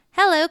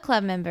Hello,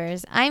 club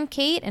members. I'm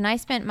Kate, and I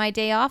spent my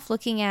day off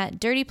looking at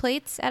dirty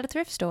plates at a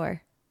thrift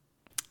store.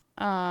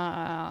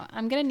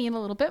 I'm going to need a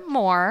little bit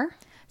more.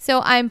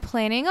 So I'm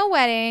planning a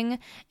wedding,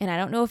 and I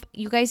don't know if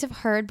you guys have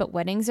heard, but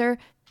weddings are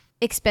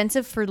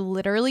expensive for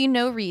literally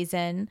no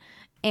reason.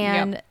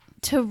 And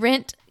to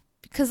rent,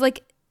 because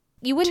like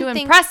you wouldn't think...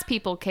 To impress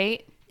people,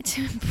 Kate.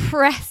 To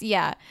impress,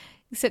 yeah.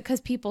 So,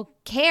 because people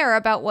care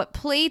about what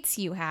plates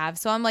you have.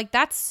 So I'm like,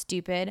 that's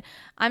stupid.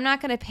 I'm not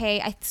going to pay,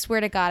 I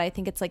swear to God, I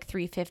think it's like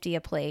 $3.50 a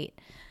plate.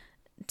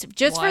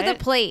 Just for the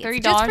plate.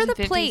 Just for the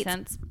plate.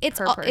 It's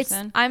per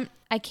person.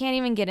 I can't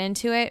even get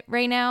into it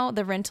right now.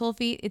 The rental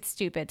fee, it's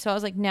stupid. So I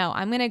was like, no,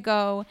 I'm going to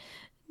go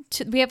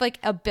to, we have like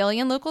a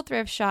billion local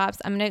thrift shops.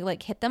 I'm going to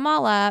like hit them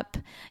all up,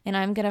 and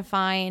I'm going to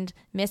find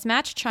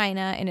mismatched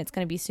china, and it's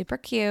going to be super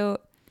cute.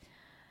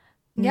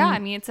 Yeah, I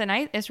mean, it's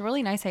a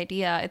really nice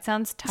idea. It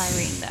sounds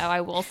tiring though, I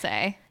will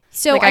say.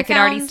 So like I can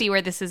already see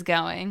where this is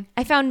going.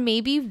 I found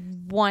maybe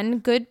one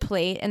good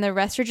plate, and the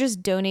rest are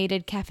just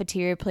donated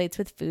cafeteria plates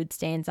with food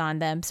stains on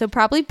them. So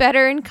probably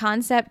better in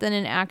concept than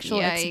in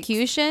actual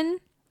execution.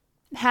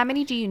 How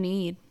many do you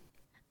need?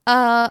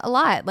 A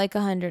lot, like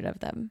 100 of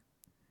them.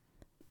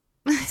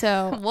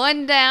 So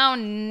one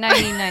down,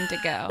 99 to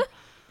go.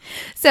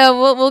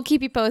 So we'll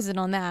keep you posted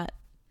on that.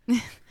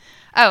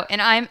 Oh,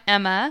 and I'm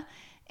Emma,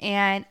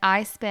 and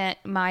I spent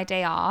my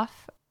day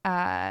off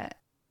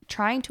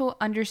trying to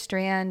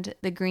understand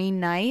The Green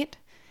Knight,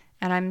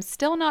 and I'm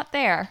still not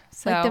there.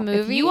 So like the movie?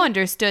 If you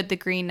understood The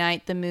Green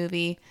Knight, the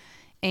movie,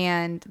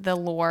 and the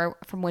lore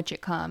from which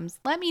it comes,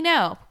 let me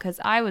know,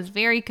 because I was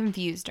very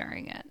confused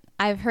during it.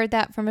 I've heard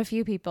that from a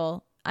few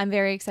people. I'm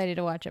very excited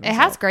to watch it myself.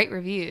 It has great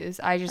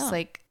reviews. I just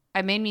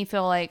it made me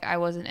feel like I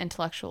wasn't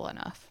intellectual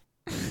enough.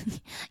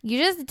 You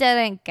just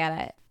didn't get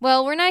it.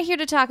 Well, we're not here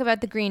to talk about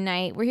The Green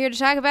Knight. We're here to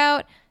talk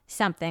about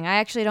something. I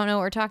actually don't know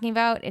what we're talking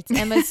about. It's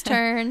Emma's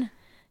turn.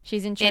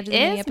 She's in charge of the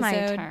mini episode. It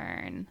is my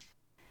turn.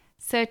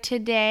 So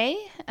today,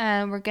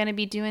 we're going to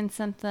be doing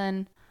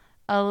something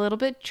a little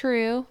bit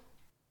true,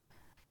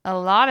 a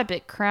lot of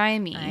bit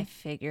crimey. I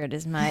figured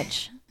as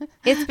much.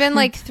 It's been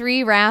like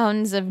 3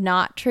 rounds of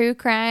not true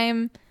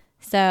crime,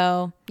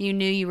 so... You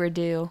knew you were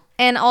due.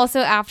 And also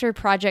after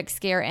Project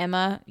Scare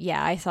Emma,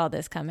 yeah, I saw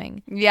this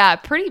coming. Yeah,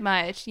 pretty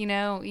much. You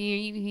know,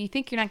 you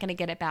think you're not going to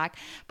get it back.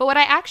 But what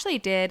I actually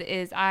did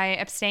is I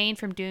abstained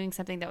from doing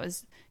something that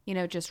was, you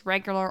know, just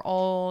regular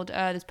old,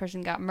 this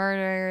person got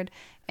murdered.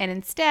 And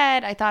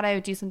instead, I thought I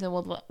would do something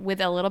with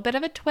a little bit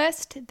of a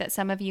twist that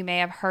some of you may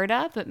have heard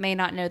of, but may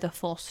not know the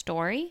full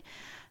story.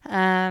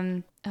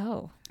 I'll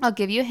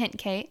give you a hint,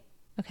 Kate.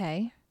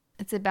 Okay.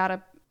 It's about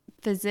a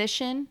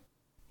physician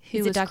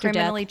who was Dr.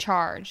 criminally Death?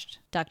 charged.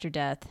 Dr.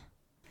 Death.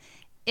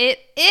 It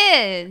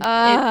is.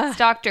 It's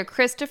Dr.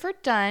 Christopher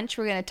Dunch.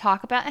 We're going to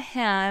talk about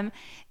him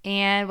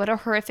and what a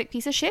horrific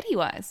piece of shit he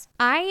was.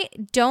 I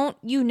don't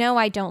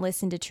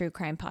listen to true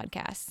crime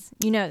podcasts.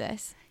 You know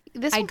this.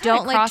 I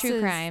don't like true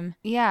crime.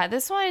 Yeah,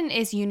 this one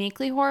is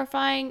uniquely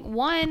horrifying.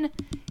 One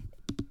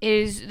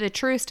is the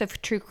truest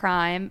of true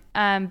crime,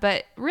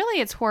 but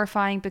really it's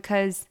horrifying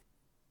because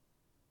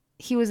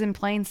he was in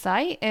plain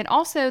sight. And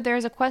also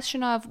there's a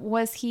question of,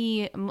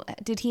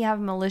 did he have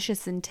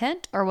malicious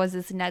intent, or was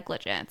this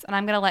negligence? And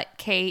I'm going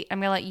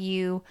to let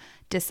you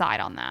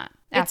decide on that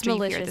after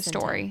you hear the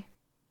story. Intent.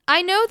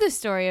 I know the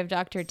story of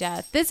Dr.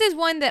 Death. This is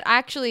one that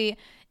actually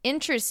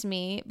interests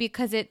me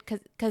because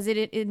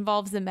it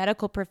involves the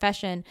medical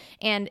profession.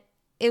 And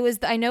it was,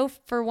 I know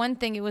for one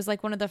thing, it was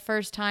like one of the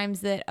first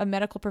times that a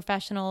medical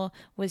professional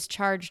was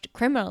charged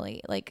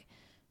criminally, like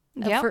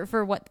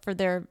for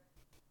their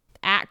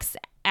acts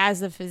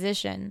as a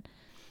physician.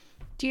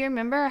 Do you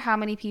remember how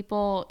many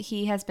people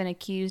he has been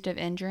accused of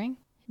injuring?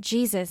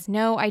 Jesus,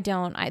 no, I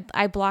don't.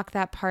 I blocked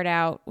that part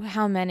out.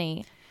 How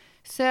many?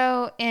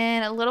 So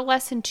in a little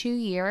less than 2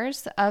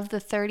 years, of the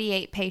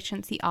 38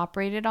 patients he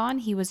operated on,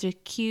 he was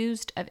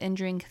accused of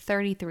injuring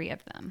 33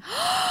 of them.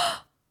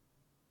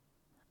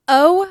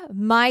 Oh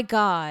my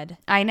God.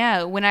 I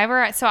know.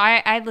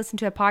 I listened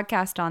to a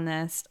podcast on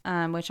this,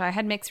 which I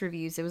had mixed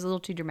reviews. It was a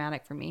little too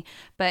dramatic for me,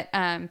 but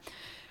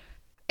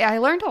I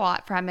learned a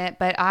lot from it,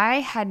 but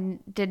I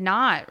did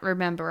not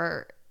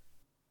remember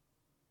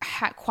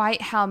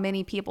quite how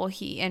many people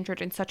he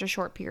injured in such a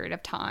short period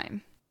of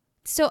time.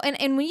 So,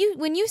 and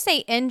when you say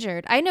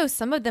injured, I know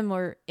some of them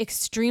were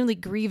extremely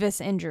grievous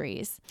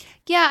injuries.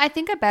 Yeah, I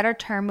think a better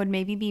term would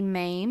maybe be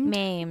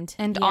maimed.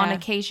 And yeah. On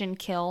occasion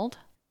killed.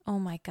 Oh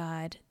my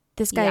God.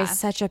 This guy is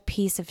such a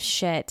piece of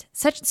shit.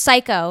 Such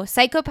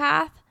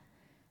psychopath.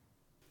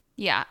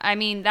 Yeah, I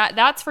mean,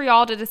 that's for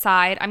y'all to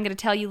decide. I'm going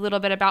to tell you a little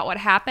bit about what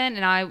happened,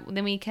 and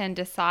then we can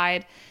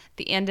decide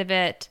the end of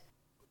it,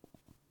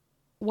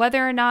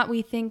 whether or not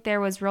we think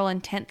there was real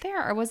intent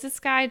there, or was this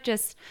guy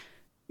just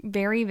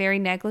very, very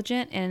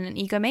negligent and an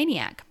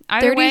egomaniac.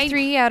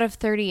 33 out of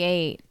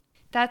 38.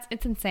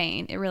 It's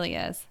insane. It really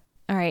is.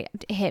 All right,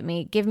 hit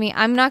me.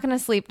 I'm not going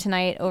to sleep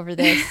tonight over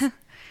this.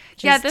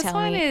 Yeah, this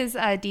one is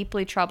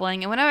deeply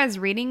troubling. And when I was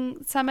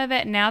reading some of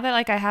it, now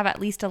that I have at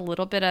least a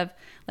little bit of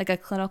a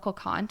clinical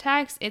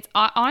context, it's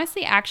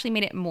honestly actually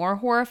made it more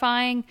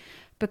horrifying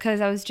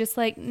because I was just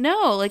like,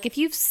 no, like if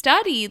you've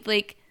studied,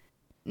 like,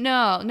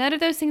 no, none of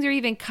those things are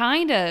even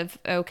kind of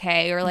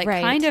okay or like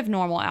kind of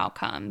normal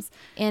outcomes.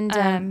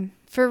 And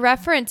for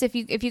reference, if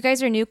you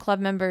guys are new club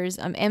members,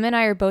 Emma and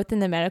I are both in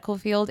the medical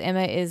field.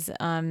 Emma is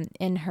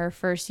in her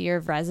first year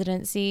of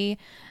residency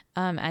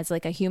as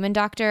like a human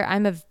doctor.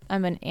 I'm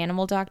an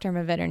animal doctor. I'm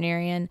a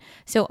veterinarian.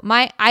 So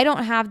I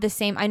don't have the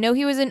same. I know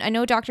I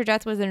know Dr.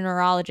 Death was a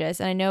neurologist,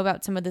 and I know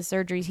about some of the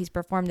surgeries he's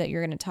performed that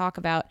you're going to talk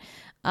about.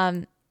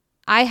 I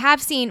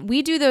have seen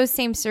we do those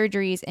same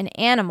surgeries in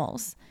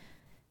animals.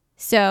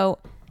 So,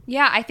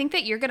 yeah, I think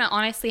that you're going to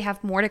honestly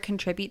have more to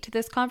contribute to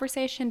this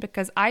conversation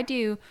because I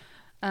do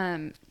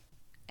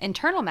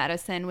internal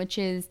medicine, which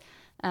is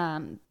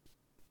not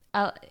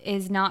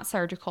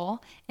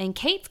surgical. And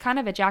Kate's kind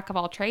of a jack of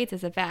all trades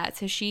as a vet.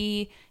 So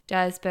she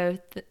does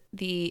both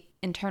the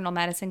internal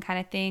medicine kind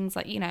of things,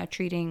 like,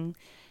 treating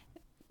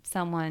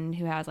someone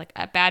who has like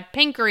a bad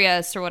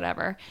pancreas or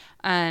whatever.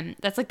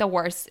 That's like the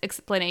worst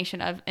explanation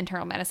of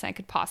internal medicine I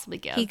could possibly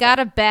give. He got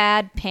a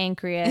bad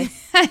pancreas.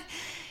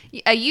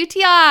 A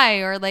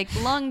UTI or like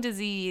lung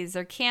disease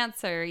or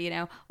cancer,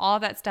 all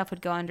that stuff would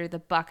go under the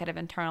bucket of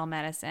internal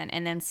medicine.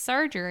 And then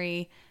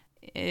surgery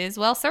is,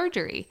 well,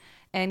 surgery.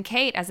 And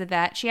Kate, as a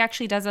vet, she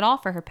actually does it all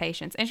for her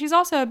patients. And she's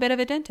also a bit of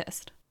a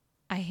dentist.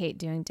 I hate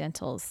doing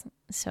dentals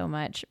so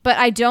much. But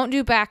I don't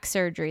do back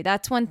surgery.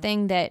 That's one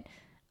thing that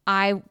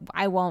I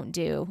won't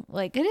do.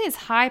 Like, it is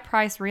high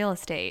price real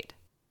estate.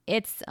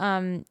 It's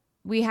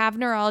we have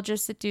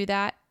neurologists that do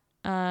that.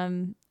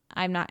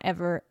 I'm not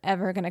ever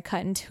going to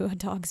cut into a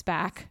dog's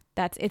back.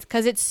 It's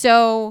because it's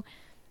so,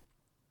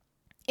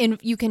 and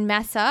you can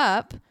mess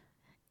up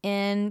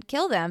and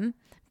kill them.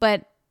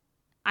 But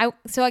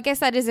so I guess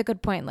that is a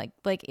good point.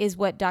 Like is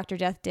what Dr.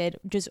 Death did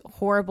just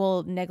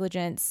horrible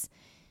negligence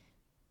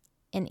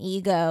and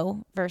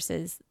ego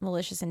versus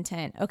malicious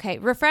intent. Okay.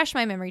 Refresh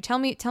my memory. Tell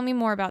me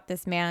more about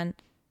this man.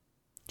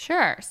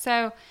 Sure.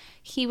 So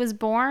he was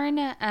born,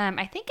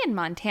 I think in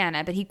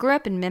Montana, but he grew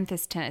up in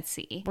Memphis,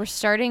 Tennessee. We're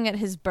starting at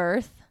his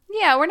birth.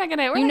 Yeah, we're not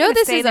gonna.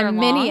 This is a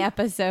mini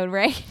episode,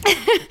 right?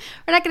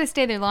 We're not gonna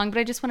stay there long, but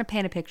I just want to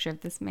paint a picture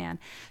of this man.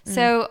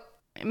 So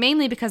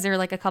mainly because there are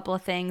like a couple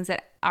of things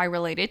that I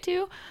related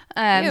to.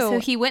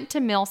 So he went to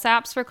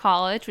Millsaps for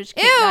college, which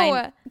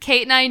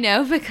Kate and I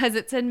know because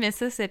it's in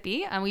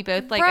Mississippi, and we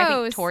both I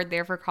think toured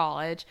there for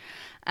college.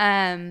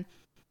 And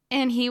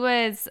he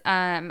was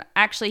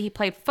actually he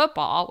played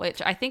football,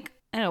 which I think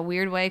in a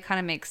weird way kind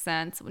of makes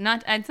sense.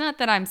 It's not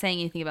that I'm saying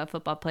anything about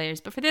football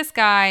players, but for this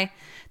guy,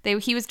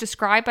 he was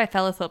described by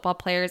fellow football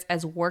players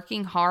as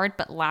working hard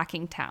but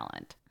lacking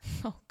talent.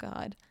 Oh,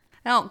 God.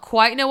 I don't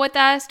quite know what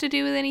that has to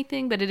do with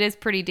anything, but it is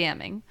pretty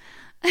damning.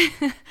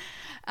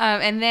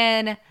 And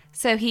then,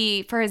 so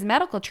for his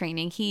medical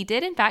training, he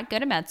did in fact go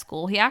to med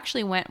school. He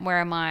actually went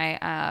where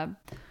my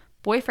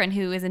boyfriend,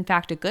 who is in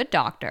fact a good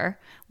doctor,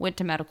 went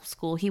to medical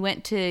school. He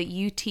went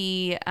to UT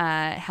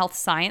Health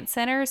Science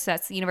Center. So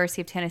that's the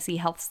University of Tennessee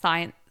Health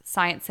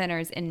Science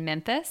Centers in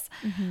Memphis.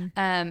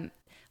 Mm-hmm.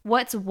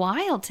 What's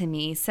wild to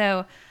me,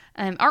 so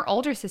our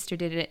older sister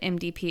did an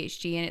MD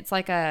PhD, and it's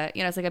like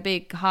it's like a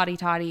big hotty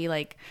toddy,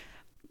 like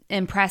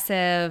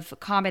impressive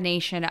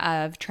combination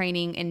of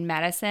training in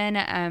medicine,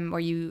 where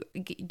you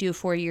do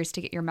 4 years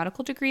to get your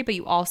medical degree, but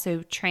you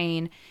also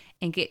train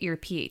and get your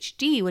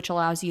PhD, which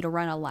allows you to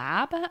run a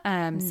lab.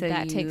 So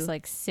that takes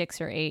like 6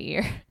 or 8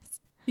 years.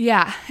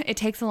 Yeah, it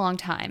takes a long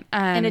time.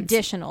 An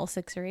additional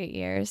 6 or 8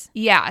 years.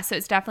 Yeah, so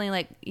it's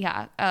definitely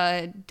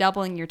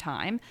doubling your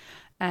time.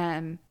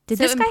 Did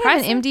this guy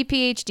have an MD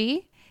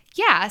PhD?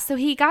 Yeah, so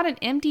he got an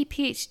MD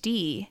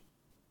PhD.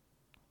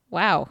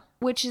 Wow.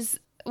 Which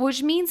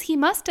means he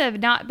must have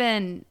not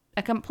been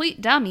a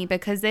complete dummy,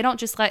 because they don't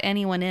just let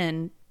anyone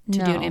in to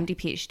do an MD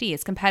PhD.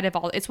 It's competitive.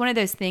 It's one of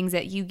those things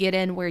that you get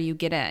in where you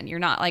get in. You're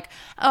not like,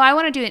 oh, I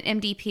want to do an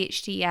MD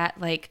PhD at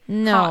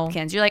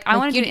Hopkins. You're like, I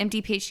want to do an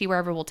MD PhD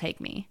wherever will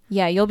take me.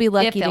 Yeah, you'll be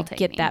lucky to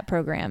get that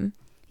program.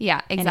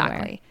 Yeah,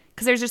 exactly.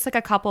 Because there's just like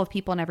a couple of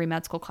people in every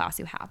med school class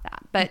who have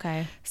that. But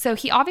so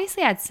he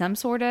obviously had some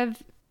sort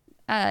of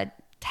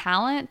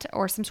talent,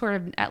 or some sort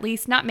of, at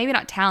least maybe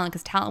not talent,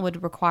 because talent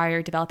would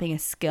require developing a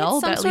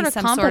skill, but at least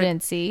some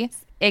competency.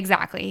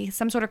 Exactly.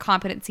 Some sort of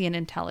competency and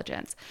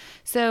intelligence.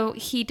 So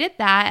he did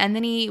that, and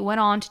then he went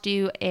on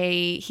to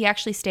he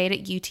actually stayed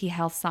at UT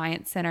Health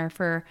Science Center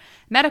for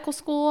medical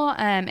school,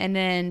 and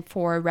then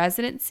for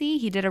residency,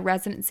 he did a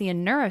residency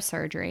in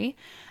neurosurgery,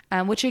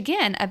 which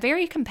again, a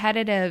very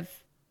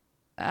competitive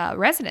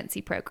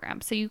residency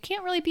program. So you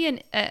can't really be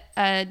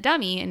a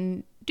dummy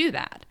and do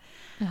that.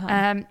 Uh-huh.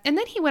 And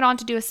then he went on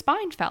to do a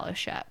spine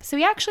fellowship. So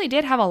he actually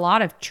did have a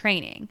lot of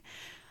training.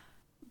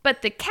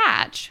 But the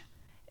catch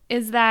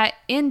is that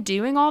in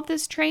doing all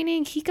this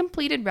training, he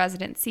completed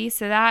residency.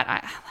 So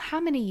how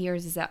many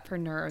years is that for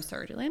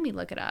neurosurgery? Let me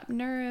look it up.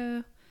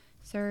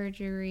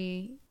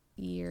 Neurosurgery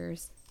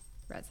years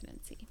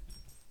residency.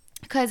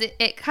 Because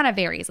it kind of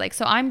varies.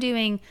 So I'm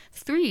doing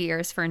 3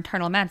 years for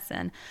internal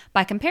medicine.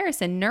 By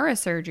comparison,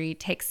 neurosurgery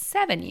takes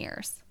 7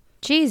 years.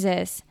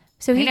 Jesus.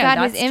 So he I know,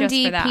 got his that's just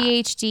MD, for that.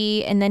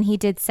 PhD, and then he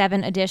did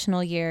 7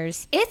 additional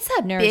years. It's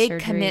a neurosurgery. big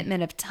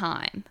commitment of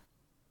time.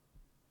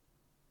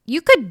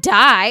 You could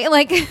die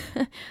like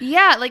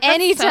Yeah, like that's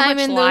anytime so much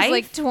in life. those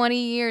like 20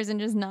 years and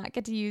just not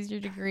get to use your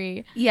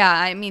degree. Yeah,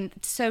 I mean,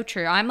 it's so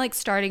true. I'm like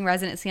starting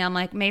residency. I'm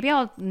like, maybe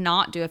I'll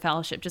not do a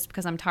fellowship just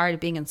because I'm tired of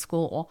being in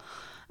school.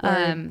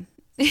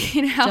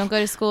 You know, Don't go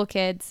to school,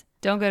 kids.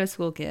 don't go to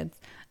school, kids.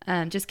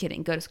 Just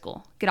kidding. Go to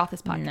school. Get off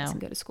this podcast No. and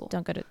go to school.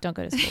 Don't go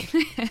to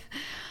school.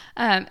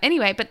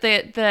 Anyway, but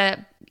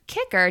the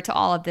kicker to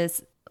all of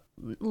this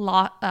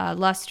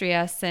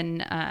lustrous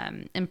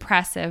and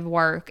impressive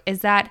work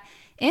is that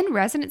in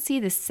residency,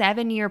 the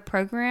 7-year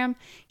program,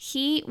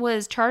 he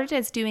was charted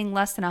as doing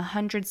less than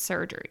 100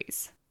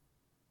 surgeries.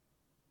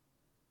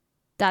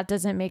 That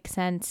doesn't make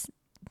sense.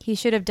 He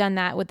should have done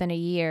that within a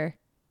year.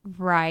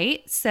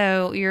 Right.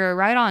 So you're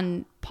right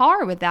on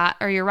par with that,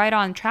 or you're right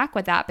on track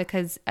with that,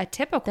 because a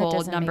typical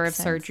doesn't number make of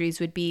sense.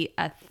 surgeries would be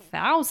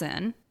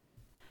 1,000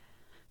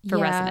 for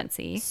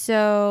residency.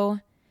 So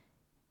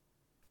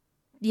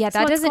yeah, So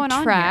that what's doesn't going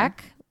on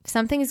track.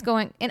 Something's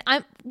going, and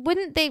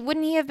wouldn't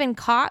he have been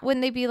caught?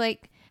 Wouldn't they be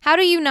like, how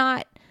do you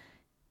not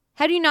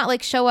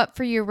like show up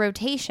for your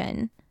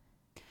rotation?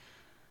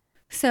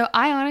 So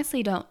I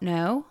honestly don't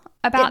know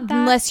about that.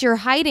 Unless you're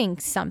hiding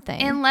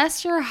something.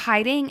 Unless you're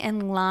hiding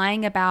and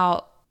lying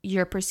about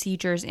your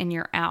procedures and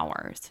your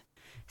hours.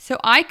 So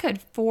I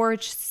could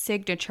forge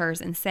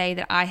signatures and say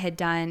that I had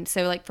done,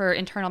 so like for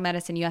internal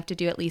medicine, you have to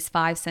do at least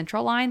 5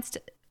 central lines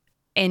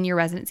in your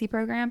residency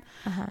program.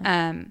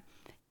 Uh-huh.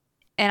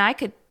 And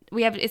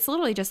it's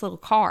literally just a little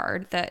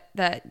card that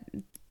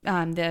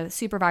the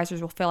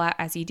supervisors will fill out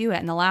as you do it.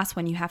 And the last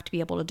one you have to be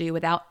able to do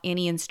without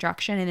any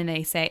instruction. And then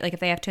they say, like, if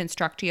they have to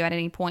instruct you at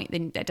any point,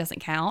 then that doesn't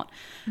count.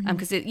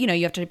 Because, you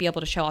have to be able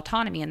to show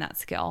autonomy in that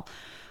skill.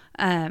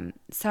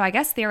 So I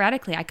guess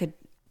theoretically I could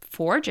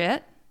forge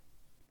it,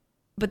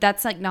 but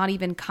that's like not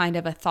even kind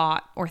of a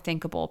thought or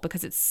thinkable,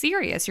 because it's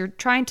serious. You're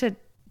trying to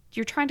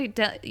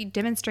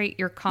demonstrate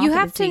your competency. You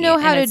have to know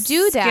how in a to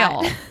do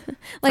that. skill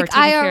Like for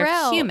taking care of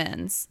IRL.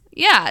 humans.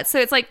 Yeah. So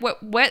it's like,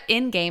 what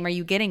end game are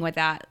you getting with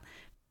that?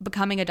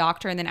 Becoming a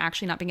doctor and then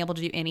actually not being able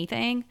to do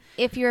anything?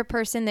 If you're a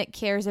person that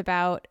cares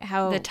about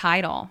how The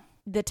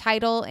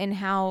title and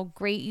how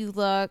great you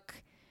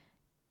look,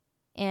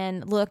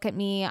 and look at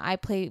me, I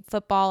play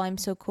football, I'm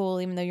so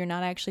cool, even though you're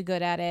not actually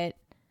good at it.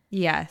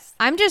 Yes.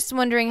 I'm just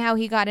wondering how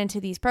he got into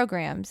these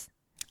programs.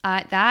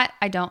 That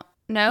I don't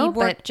know, He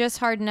worked but just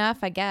hard enough,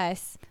 I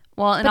guess.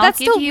 well, and But I'll that's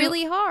give still you,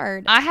 really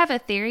hard. I have a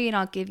theory, and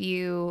I'll give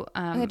you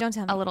Okay, don't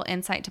tell me. a little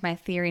insight to my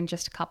theory in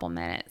just a couple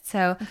minutes.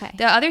 So Okay.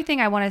 the other thing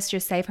I want to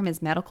just say from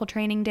his medical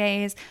training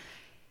days.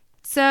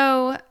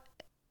 So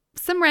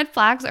some red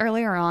flags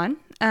earlier on.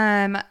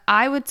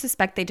 I would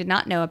suspect they did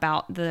not know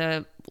about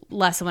the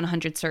less than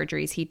 100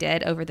 surgeries he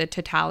did over the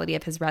totality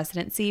of his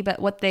residency. But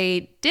what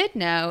they did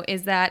know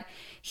is that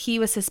he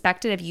was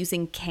suspected of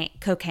using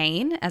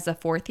cocaine as a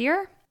 4th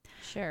year.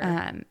 Sure.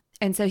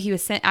 And so he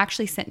was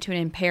actually sent to an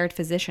impaired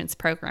physicians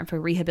program for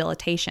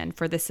rehabilitation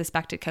for the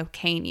suspected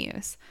cocaine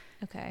use.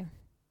 Okay.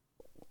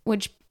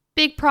 Which,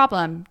 big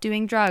problem,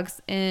 doing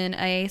drugs in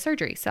a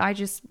surgery. So I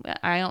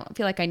don't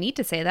feel like I need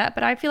to say that,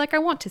 but I feel like I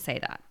want to say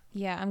that.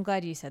 Yeah, I'm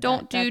glad you said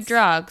Don't that. do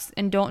drugs,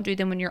 and don't do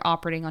them when you're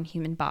operating on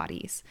human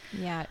bodies.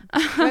 Yeah.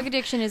 Drug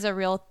addiction is a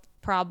real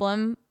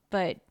problem,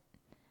 but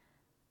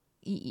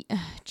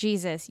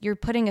Jesus, you're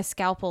putting a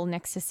scalpel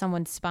next to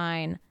someone's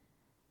spine.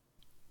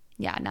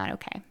 Yeah, not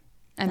okay.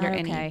 Under Not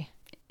okay.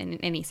 in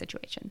any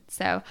situation.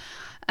 So,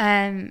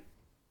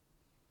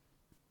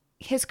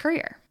 his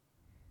career.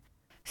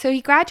 So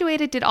he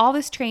graduated, did all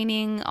this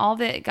training,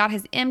 got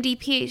his MD,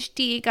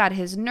 PhD, got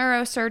his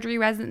neurosurgery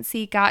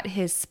residency, got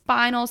his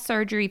spinal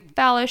surgery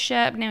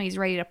fellowship. Now he's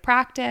ready to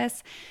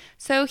practice.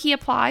 So he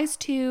applies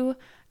to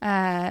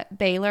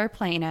Baylor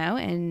Plano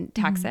in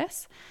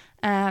Texas.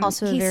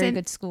 Also a very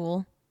good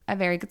school. A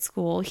very good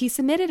school. He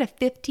submitted a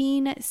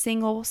 15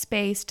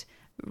 single-spaced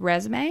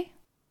resume,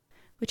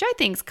 which I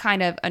think is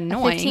kind of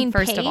annoying, 15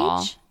 first of all.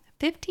 page?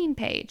 15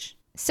 page.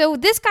 So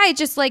this guy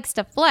just likes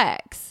to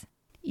flex.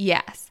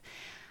 Yes.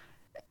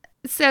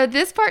 So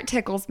this part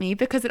tickles me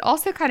because it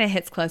also kind of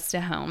hits close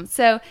to home.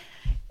 So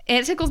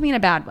it tickles me in a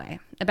bad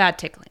way, a bad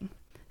tickling.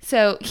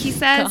 So he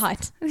says,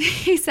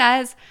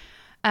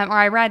 or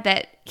I read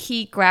that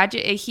he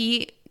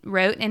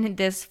wrote in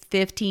this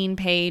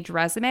 15-page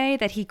resume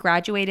that he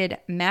graduated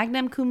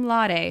magna cum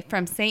laude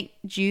from St.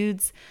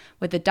 Jude's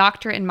with a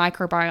doctorate in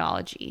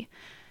microbiology.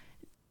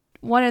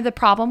 One of the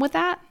problem with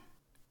that?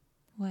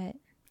 What?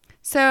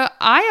 So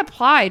I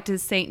applied to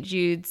St.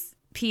 Jude's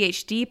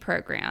PhD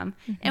program.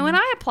 And when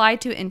I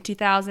applied to it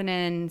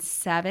in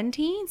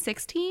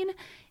 16,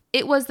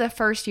 it was the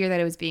first year that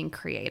it was being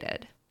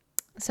created.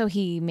 So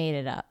he made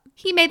it up.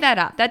 He made that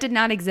up. That did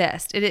not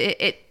exist.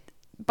 It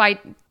by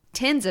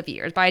tens of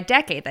years, by a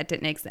decade, that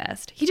didn't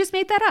exist. He just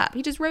made that up.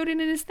 He just wrote it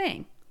in his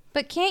thing.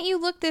 But can't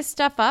you look this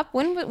stuff up?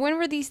 When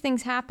were these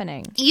things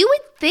happening? You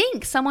would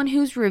think someone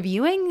who's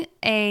reviewing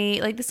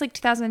like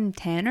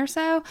 2010 or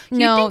so.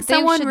 No, You'd think they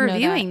someone should know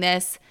reviewing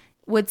this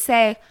would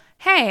say,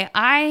 hey,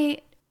 I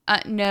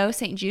know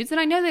St. Jude's and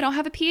I know they don't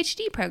have a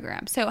PhD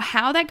program. So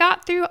how that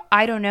got through,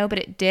 I don't know, but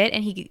it did.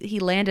 And he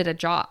landed a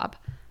job.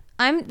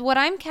 What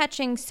I'm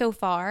catching so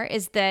far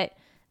is that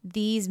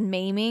these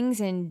maimings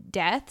and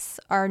deaths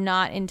are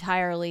not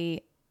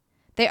entirely,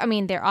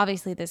 they're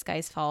obviously this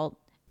guy's fault,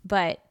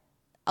 but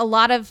a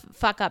lot of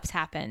fuck ups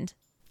happened.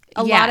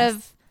 A lot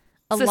of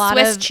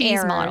Swiss cheese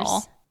errors.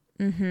 model.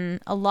 Mm-hmm.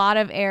 A lot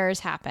of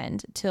errors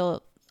happened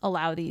to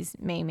allow these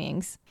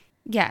maimings.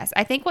 Yes,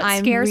 I think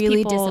I'm scares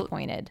really people.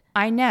 disappointed.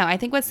 I know. I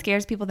think what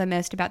scares people the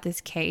most about this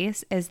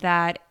case is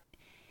that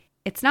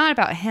it's not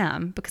about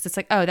him, because it's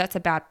like, oh, that's a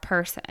bad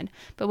person.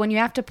 But when you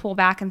have to pull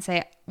back and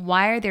say,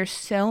 why are there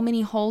so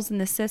many holes in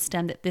the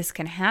system that this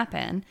can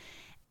happen?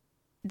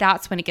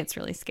 That's when it gets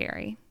really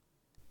scary.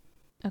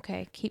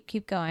 Okay,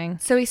 keep going.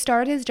 So he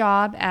started his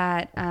job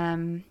at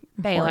Baylor.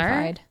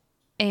 Horrified.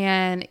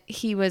 And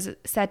he was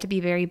said to be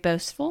very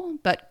boastful,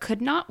 but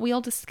could not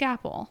wield a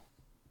scalpel.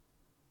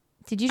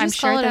 Did you just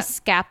call it a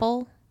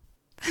scalpel?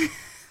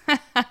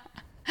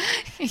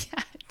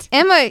 Yeah.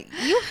 Emma,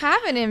 you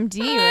have an MD,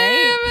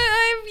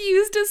 right? I've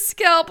used a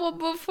scalpel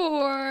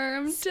before.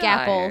 I'm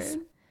Scalpels. tired.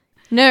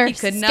 Nurse. He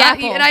could not,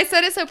 scalpel. and I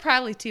said it so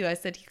proudly too. I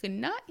said he could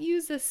not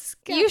use a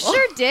scalpel. You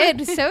sure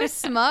did. So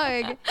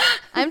smug.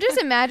 I'm just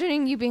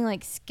imagining you being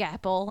like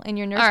scalpel, and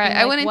your nurse. All right, being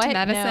I like, went into what?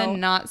 medicine, No.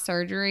 not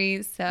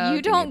surgery. So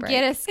You don't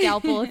get a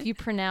scalpel if you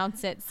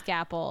pronounce it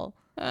scalpel.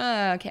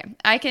 Okay,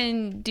 I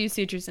can do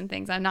sutures and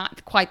things. I'm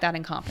not quite that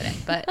incompetent,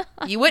 but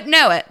you wouldn't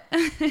know it.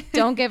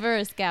 Don't give her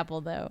a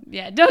scalpel, though.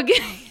 Yeah, don't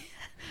get.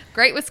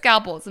 Great with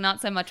scalpels, not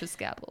so much with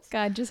scalpels.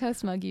 God, just how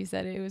smug you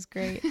said it. It was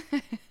great.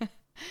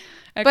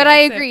 Okay, But I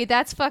agree.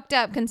 That's fucked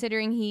up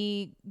considering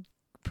he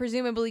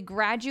presumably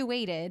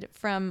graduated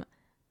from,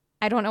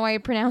 I don't know why I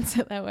pronounce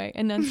it that way,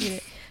 enunciate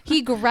it.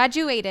 He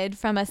graduated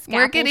from a scalpel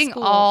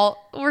school.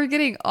 We're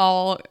getting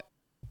all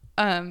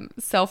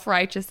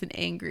self-righteous and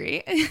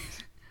angry.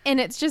 And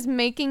it's just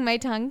making my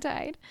tongue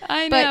tied.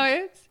 I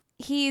know.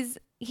 He's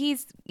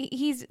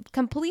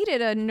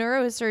completed a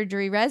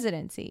neurosurgery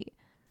residency.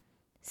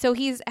 So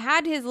he's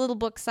had his little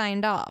book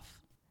signed off.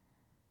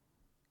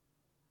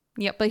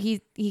 Yep. But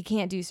he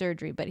can't do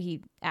surgery, but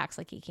he acts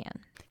like he can.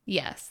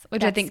 Yes,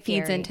 which That's I think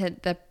feeds scary.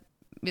 into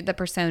the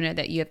persona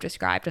that you have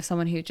described of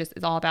someone who just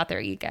is all about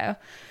their ego.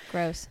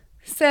 Gross.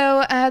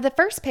 So the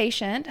first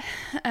patient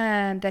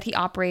that he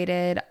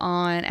operated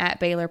on at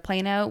Baylor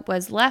Plano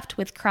was left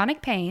with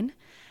chronic pain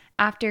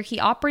after he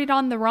operated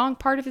on the wrong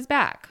part of his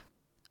back.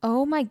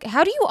 Oh my,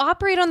 how do you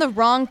operate on the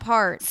wrong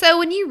part? So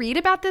when you read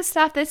about this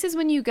stuff, this is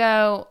when you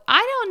go, I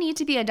don't need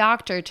to be a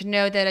doctor to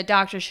know that a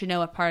doctor should know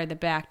what part of the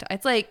back.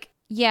 It's like,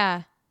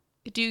 Yeah.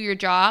 do your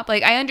job.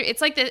 Like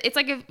it's like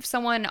if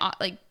someone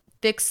like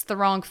fixed the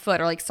wrong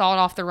foot or like sawed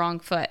off the wrong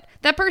foot.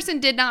 That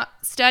person did not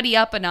study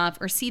up enough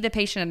or see the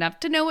patient enough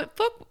to know what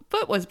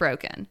foot was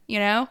broken, you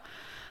know?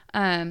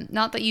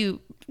 Not that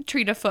you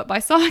treat a foot by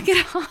sawing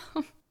it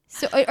off.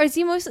 So is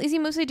he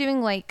mostly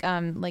doing like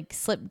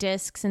slip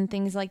discs and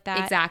things like that?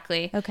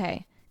 Exactly.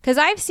 Okay. Because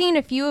I've seen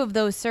a few of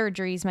those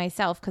surgeries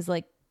myself, because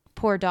like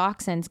poor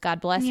dachshunds,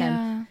 God bless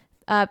him.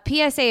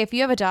 PSA, if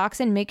you have a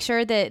dachshund, make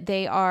sure that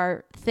they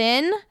are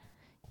thin,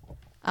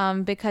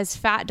 because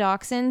fat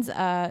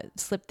dachshunds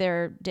slip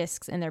their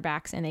discs in their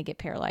backs and they get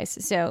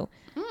paralyzed. So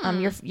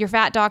your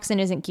fat dachshund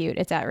isn't cute.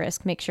 It's at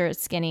risk. Make sure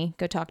it's skinny.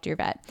 Go talk to your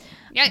vet.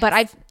 Yikes.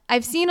 But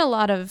I've seen a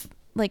lot of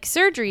like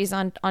surgeries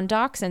on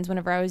dachshunds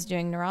whenever I was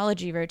doing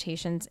neurology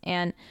rotations,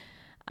 and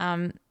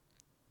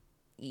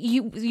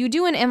you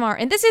do an MR,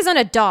 and this isn't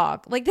a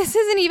dog. Like, this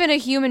isn't even a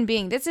human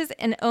being. This is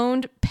an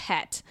owned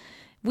pet.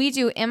 We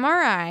do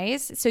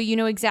MRIs, so you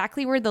know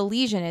exactly where the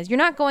lesion is. You're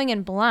not going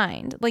in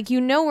blind. Like,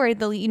 you know where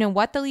you know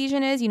what the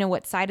lesion is, you know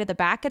what side of the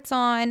back it's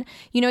on,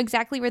 you know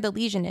exactly where the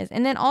lesion is.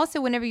 And then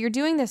also, whenever you're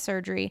doing the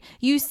surgery,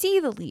 you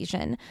see the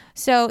lesion.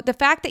 So the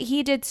fact that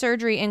he did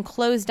surgery and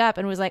closed up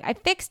and was like, I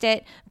fixed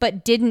it,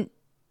 but didn't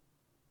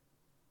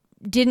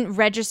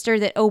register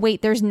that, oh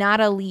wait, there's not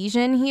a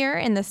lesion here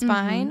in the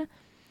spine.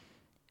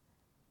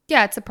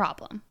 Yeah, it's a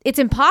problem. It's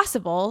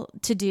impossible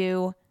to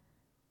do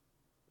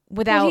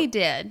without he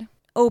did.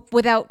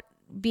 Without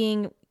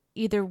being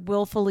either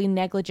willfully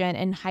negligent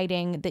and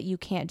hiding that you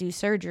can't do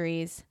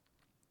surgeries,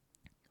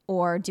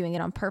 or doing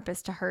it on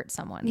purpose to hurt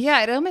someone.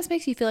 Yeah, it almost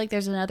makes you feel like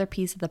there's another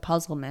piece of the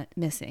puzzle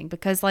missing,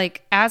 because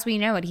like, as we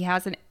know it, he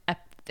has an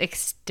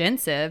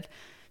extensive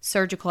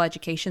surgical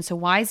education. So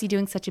why is he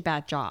doing such a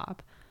bad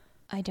job?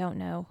 I don't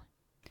know.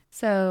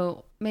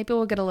 So maybe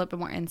we'll get a little bit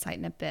more insight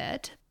in a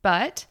bit.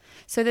 But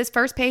so this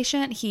first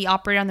patient, he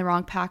operated on the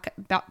wrong part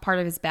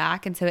of his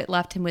back, and so it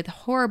left him with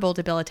horrible,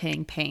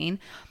 debilitating pain.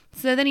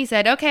 So then he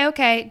said,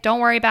 okay,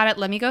 don't worry about it.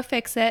 Let me go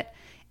fix it.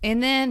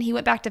 And then he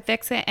went back to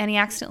fix it, and he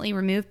accidentally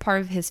removed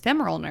part of his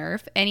femoral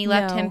nerve, and he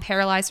left him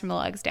paralyzed from the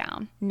legs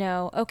down.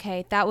 No.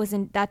 Okay.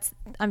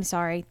 I'm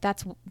sorry.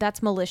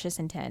 That's malicious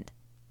intent.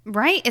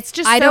 Right? It's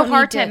just I so don't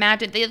hard need to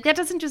imagine. That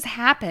doesn't just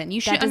happen.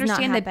 You should does not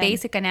understand the happen.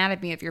 basic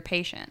anatomy of your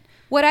patient.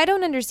 What I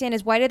don't understand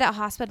is why did that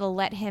hospital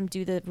let him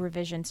do the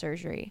revision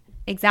surgery?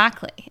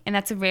 Exactly. And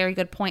that's a very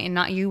good point.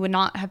 And you would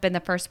not have been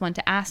the first one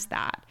to ask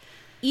that.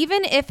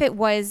 Even if it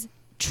was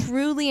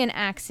truly an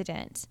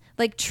accident,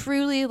 like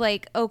truly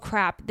like, oh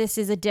crap, this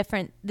is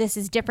different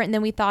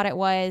than we thought it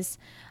was.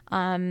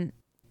 Or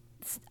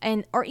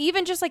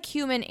even just like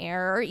human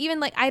error, or even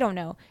like, I don't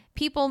know,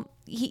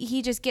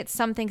 he just gets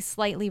something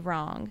slightly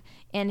wrong,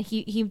 and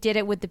he did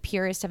it with the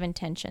purest of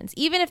intentions.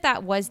 Even if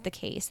that was the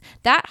case,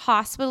 that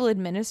hospital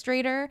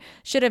administrator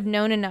should have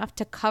known enough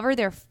to cover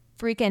their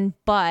freaking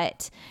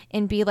butt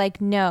and be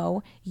like,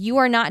 no, you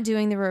are not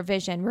doing the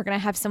revision. We're going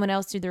to have someone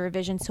else do the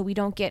revision so we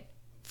don't get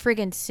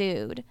friggin'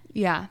 sued.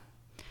 Yeah.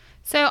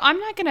 So I'm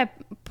not going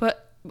to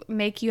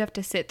make you have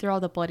to sit through all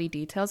the bloody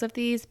details of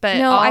these, but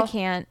no, I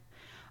can't.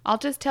 I'll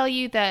just tell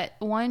you that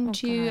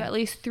at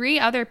least 3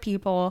 other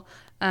people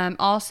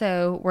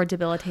also were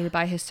debilitated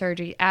by his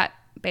surgery at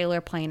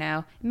Baylor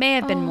Plano. May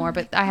have been more,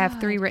 but I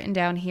have 3 written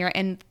down here.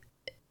 And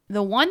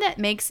the one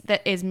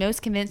that is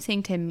most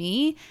convincing to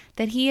me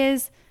that he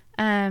is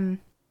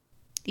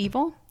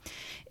evil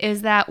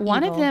is that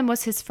one of them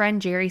was his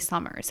friend Jerry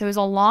Summers. So he was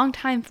a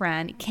longtime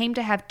friend. He came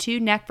to have 2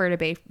 neck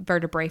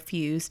vertebrae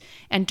fused.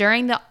 And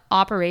during the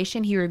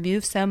operation, he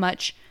removed so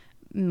much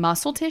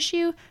muscle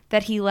tissue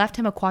that he left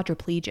him a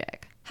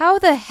quadriplegic. How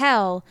the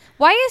hell?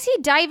 Why is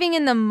he diving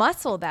in the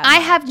muscle that much? I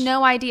have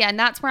no idea. And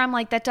that's where I'm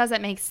like, that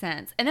doesn't make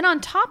sense. And then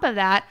on top of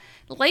that,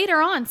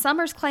 later on,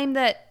 Summers claimed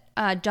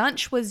that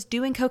Dunch was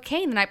doing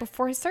cocaine the night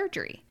before his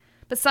surgery.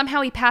 But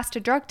somehow he passed a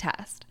drug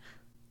test.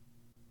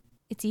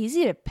 It's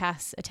easy to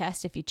pass a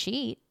test if you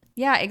cheat.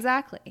 Yeah,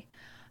 exactly.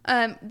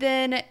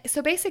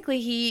 So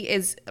basically he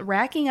is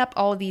racking up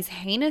all of these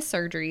heinous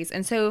surgeries.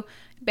 And so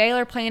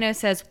Baylor Plano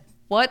says,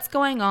 what's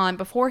going on?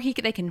 Before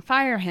they can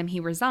fire him, he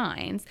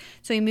resigns.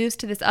 So he moves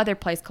to this other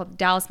place called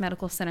Dallas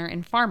Medical Center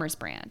in Farmers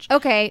Branch.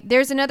 Okay,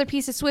 there's another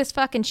piece of Swiss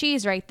fucking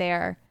cheese right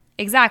there.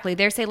 Exactly.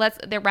 They're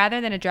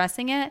rather than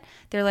addressing it,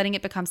 they're letting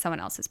it become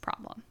someone else's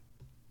problem.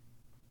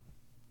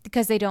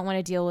 Because they don't want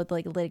to deal with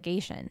like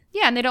litigation.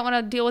 Yeah, and they don't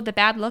want to deal with the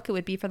bad look it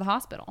would be for the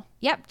hospital.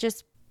 Yep,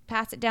 just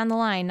pass it down the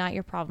line, not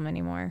your problem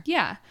anymore.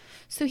 Yeah.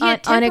 So he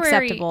had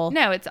unacceptable.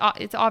 No, it's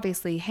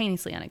obviously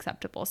heinously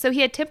unacceptable. So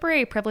he had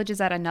temporary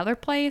privileges at another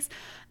place,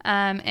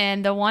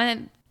 and the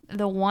one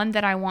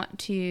that I want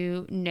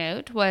to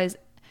note was,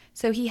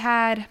 so he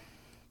had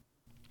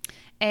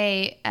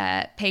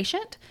a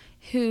patient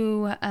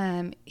who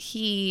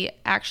he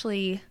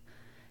actually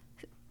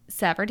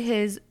severed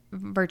his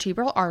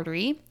vertebral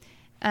artery.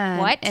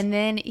 What? And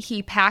then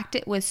he packed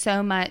it with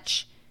so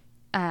much,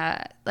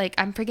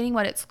 I'm forgetting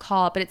what it's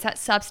called, but it's that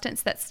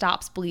substance that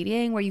stops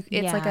bleeding where do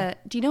you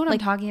know what I'm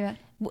talking about?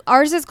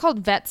 Ours is called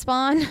vet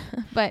spawn,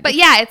 but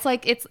yeah,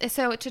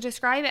 so to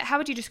describe it, how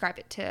would you describe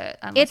it to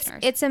listeners?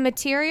 It's a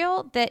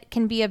material that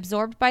can be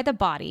absorbed by the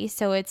body.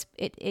 So it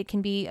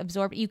can be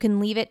absorbed. You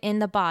can leave it in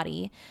the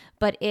body,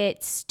 but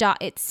it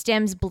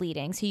stems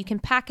bleeding. So you can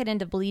pack it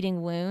into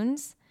bleeding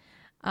wounds.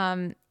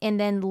 And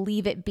then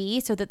leave it be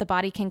so that the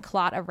body can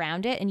clot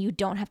around it and you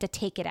don't have to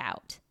take it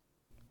out.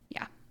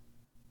 Yeah.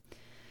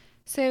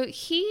 So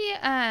he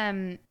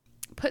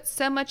put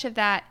so much of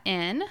that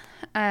in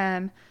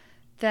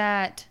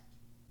that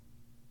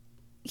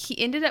he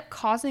ended up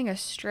causing a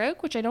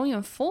stroke, which I don't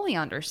even fully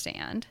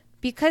understand.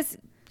 Because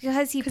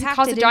he packed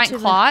caused it a giant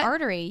into clot? the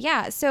artery.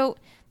 Yeah, so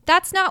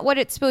that's not what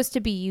it's supposed to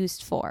be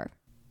used for.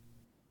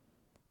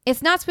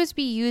 It's not supposed to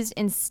be used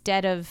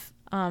instead of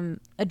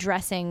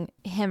addressing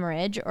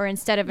hemorrhage or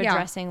instead of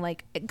addressing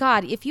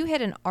God, if you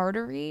hit an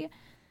artery,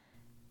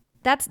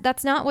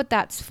 that's not what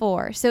that's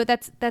for. So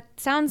that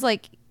sounds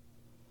like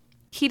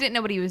he didn't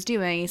know what he was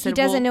doing. He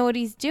doesn't know what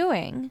he's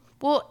doing.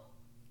 Well,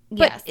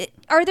 but yes.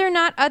 Are there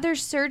not other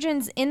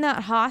surgeons in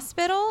that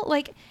hospital?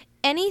 Like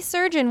any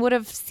surgeon would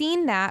have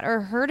seen that or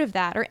heard of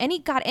that, or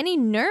any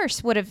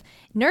nurse would have,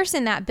 nurse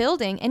in that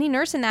building, any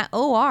nurse in that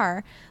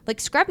OR,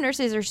 like scrub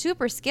nurses are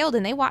super skilled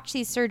and they watch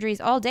these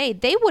surgeries all day.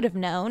 They would have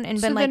known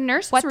and been like, the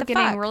nurses what were the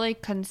getting fuck? really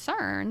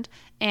concerned,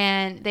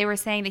 and they were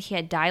saying that he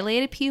had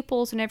dilated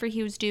pupils whenever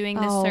he was doing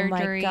this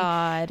surgery. Oh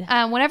my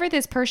God. Whenever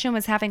this person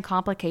was having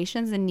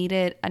complications and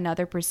needed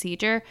another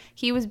procedure,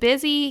 he was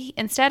busy.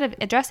 Instead of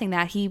addressing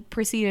that, he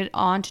proceeded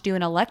on to do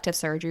an elective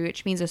surgery,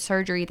 which means a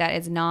surgery that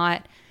is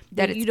not...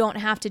 that you don't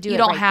have to do it. You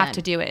don't have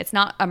to do it. It's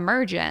not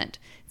emergent.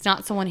 It's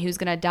not someone who's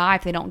going to die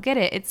if they don't get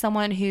it. It's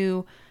someone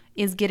who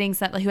is getting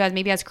something, who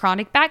has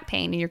chronic back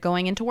pain and you're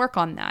going into work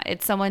on that.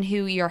 It's someone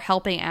who you're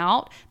helping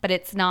out, but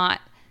it's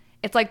not.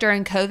 It's like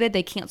during COVID,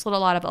 they canceled a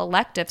lot of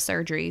elective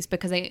surgeries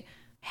because they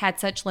had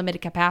such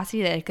limited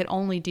capacity that they could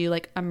only do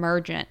like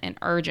emergent and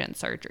urgent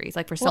surgeries,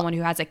 like for someone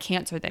who has a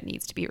cancer that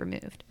needs to be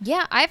removed.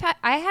 Yeah, I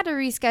had to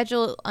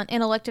reschedule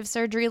an elective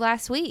surgery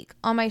last week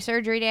on my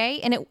surgery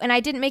day, and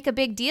I didn't make a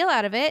big deal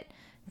out of it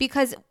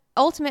because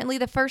ultimately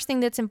the first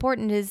thing that's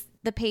important is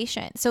the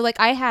patient. So like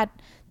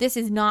this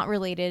is not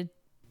related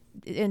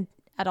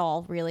at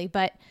all really,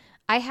 but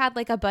I had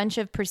like a bunch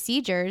of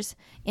procedures,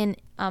 and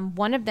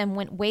one of them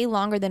went way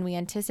longer than we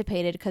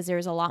anticipated because there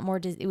was a lot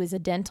more. It was a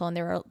dental, and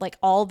there were like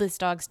all this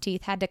dog's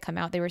teeth had to come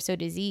out. They were so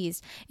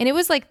diseased, and it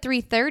was like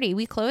 3:30.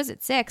 We closed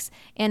at 6,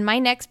 and my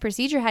next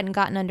procedure hadn't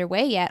gotten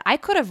underway yet. I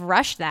could have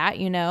rushed that,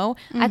 you know.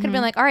 I could have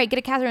been like, all right, get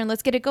a catheter and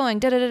let's get it going.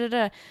 Da da da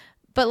da.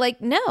 But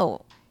like,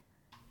 no.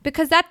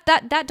 Because that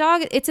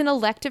dog, it's an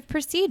elective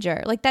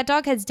procedure. Like that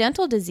dog has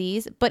dental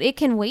disease, but it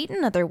can wait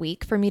another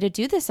week for me to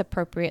do this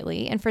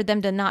appropriately and for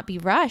them to not be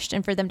rushed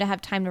and for them to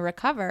have time to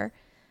recover.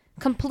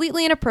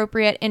 Completely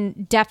inappropriate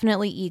and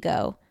definitely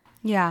ego.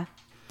 Yeah.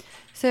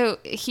 So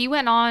he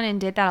went on and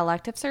did that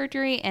elective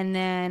surgery. And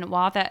then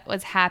while that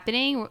was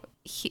happening,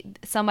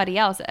 somebody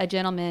else, a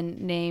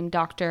gentleman named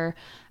Dr.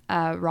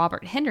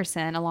 Robert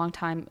Henderson, a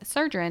longtime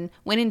surgeon,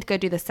 went in to go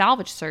do the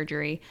salvage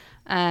surgery.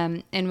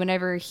 And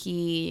whenever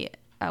he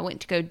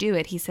went to go do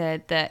it, he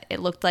said that it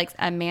looked like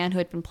a man who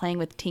had been playing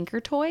with Tinker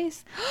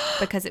toys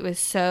because it was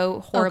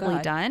so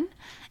horribly done.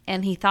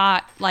 And he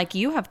thought, like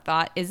you have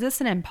thought, is this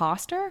an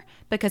imposter?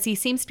 Because he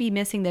seems to be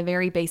missing the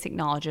very basic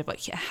knowledge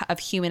of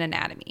human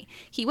anatomy.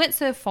 He went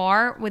so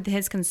far with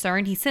his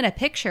concern, he sent a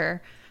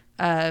picture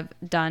of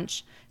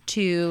Dunch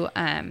to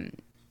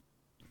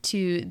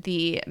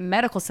the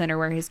medical center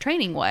where his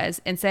training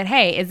was and said,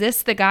 hey, is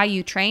this the guy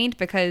you trained?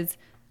 Because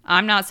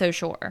I'm not so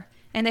sure.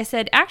 And they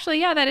said, actually,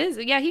 yeah, that is.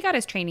 Yeah, he got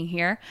his training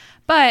here.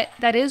 But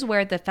that is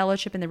where the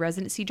fellowship and the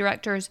residency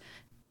directors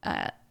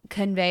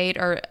conveyed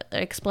or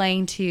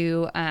explained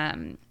to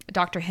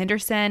Dr.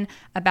 Henderson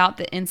about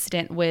the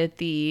incident with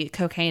the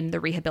cocaine and the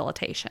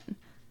rehabilitation.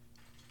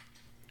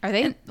 Are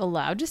they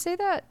allowed to say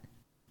that?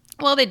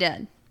 Well, they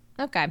did.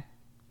 Okay.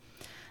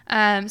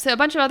 So a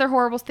bunch of other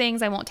horrible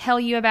things I won't tell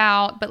you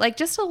about, but like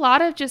just a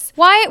lot of just...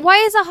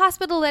 Why is a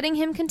hospital letting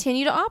him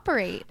continue to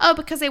operate? Oh,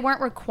 because they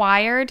weren't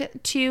required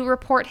to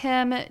report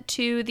him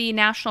to the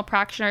National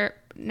Practitioner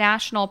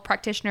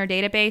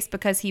database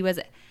because he was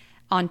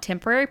on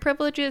temporary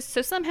privileges.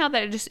 So somehow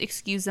that just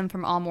excused them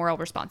from all moral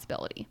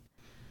responsibility.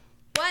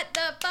 What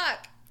the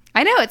fuck?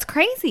 I know, it's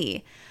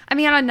crazy. I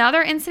mean, on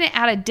another incident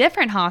at a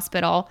different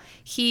hospital,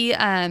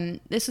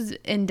 this was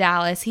in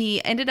Dallas,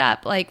 he ended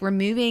up like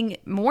removing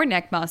more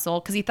neck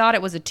muscle because he thought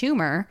it was a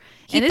tumor.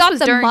 He thought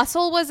the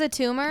muscle was a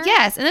tumor?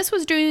 Yes, and this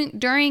was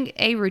during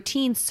a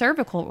routine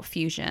cervical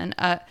fusion.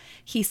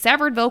 He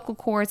severed vocal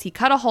cords, he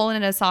cut a hole in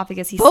an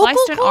esophagus, he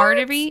sliced an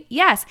artery.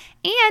 Yes,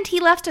 and he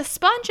left a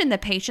sponge in the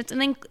patient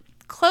and then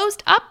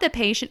closed up the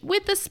patient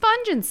with the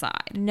sponge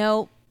inside.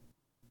 No.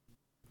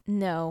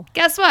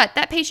 Guess what?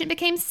 That patient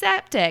became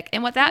septic.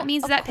 And what that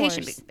means is that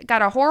patient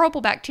got a horrible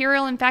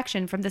bacterial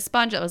infection from the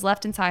sponge that was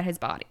left inside his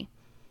body.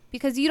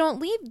 Because you don't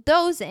leave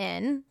those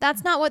in.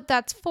 That's not what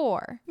that's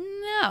for.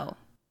 No.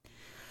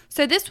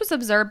 So this was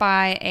observed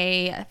by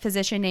a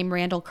physician named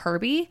Randall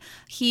Kirby.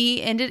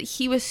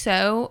 He was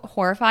so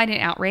horrified and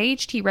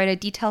outraged, he wrote a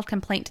detailed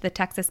complaint to the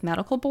Texas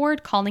Medical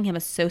Board calling him a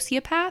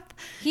sociopath.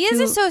 He is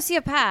a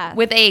sociopath.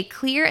 With a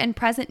clear and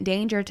present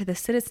danger to the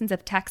citizens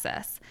of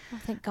Texas. Oh,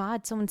 thank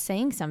God someone's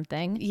saying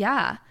something.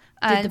 Yeah.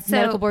 Did the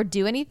medical board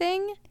do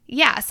anything?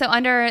 Yeah. So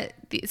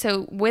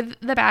with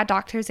the bad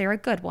doctors, they're a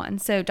good one.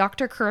 So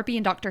Dr. Kirby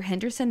and Dr.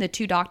 Henderson, the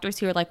two doctors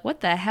who are like,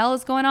 what the hell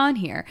is going on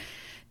here?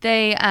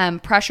 They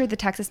pressured the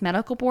Texas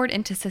Medical Board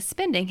into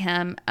suspending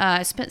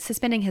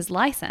his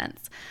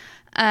license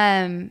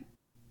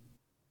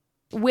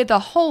with a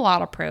whole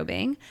lot of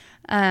probing.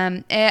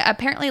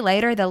 Apparently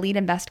later, the lead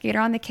investigator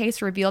on the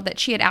case revealed that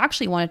she had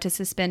actually wanted to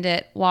suspend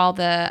it while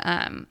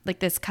the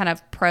this kind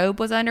of probe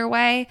was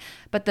underway,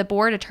 but the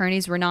board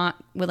attorneys were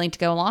not willing to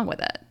go along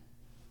with it.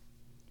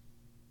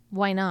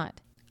 Why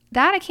not?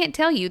 That I can't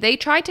tell you. They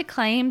tried to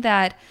claim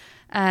that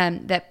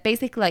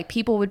basically like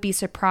people would be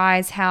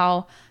surprised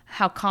how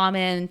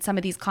common some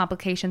of these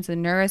complications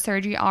in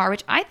neurosurgery are,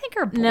 which I think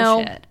are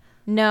bullshit.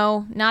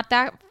 No, not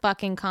that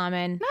fucking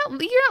common. No,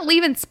 you're not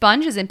leaving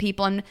sponges in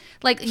people. And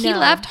he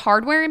left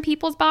hardware in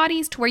people's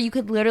bodies to where you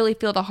could literally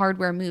feel the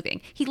hardware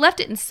moving. He left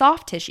it in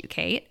soft tissue,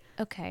 Kate.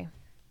 Okay.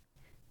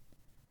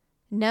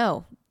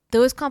 No.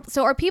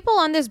 So are people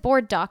on this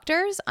board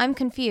doctors? I'm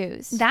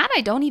confused. That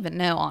I don't even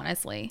know,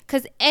 honestly.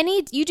 Because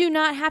you do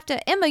not have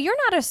to, Emma, you're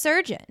not a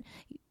surgeon.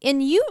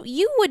 And you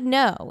would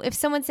know if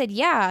someone said,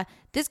 yeah,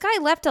 this guy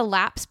left a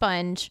lap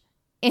sponge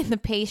in the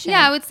patient.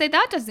 Yeah, I would say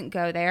that doesn't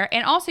go there.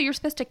 And also you're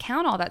supposed to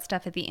count all that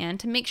stuff at the end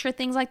to make sure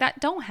things like that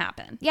don't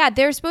happen. Yeah,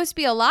 there's supposed to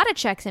be a lot of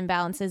checks and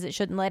balances that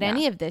shouldn't let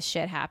any of this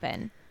shit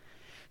happen.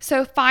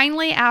 So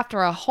finally,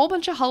 after a whole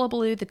bunch of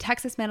hullabaloo, the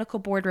Texas Medical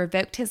Board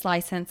revoked his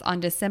license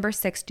on December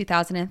 6,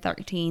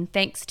 2013,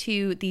 thanks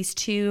to these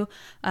two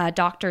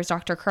doctors,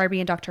 Dr. Kirby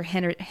and Dr.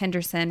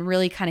 Henderson,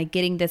 really kind of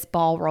getting this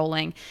ball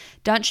rolling.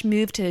 Dunch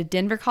moved to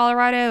Denver,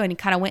 Colorado, and he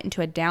kind of went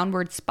into a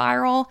downward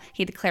spiral.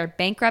 He declared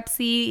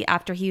bankruptcy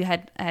after he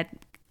had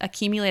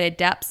accumulated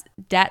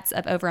debts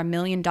of over $1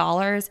 million.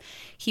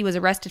 He was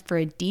arrested for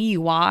a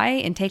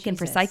DUI and taken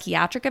for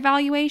psychiatric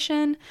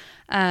evaluation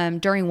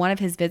during one of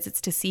his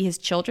visits to see his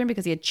children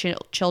because he had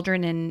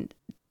children in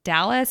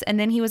Dallas. And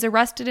then he was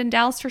arrested in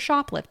Dallas for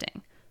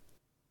shoplifting.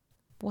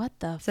 What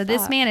the fuck? So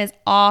this man is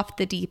off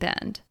the deep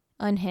end.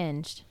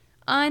 Unhinged.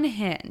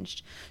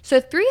 So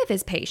 3 of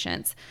his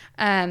patients,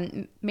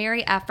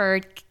 Mary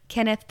Efford,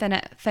 Kenneth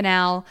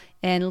Fennell,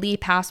 and Lee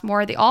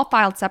Passmore, they all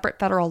filed separate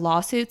federal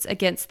lawsuits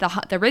against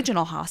the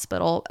original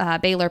hospital,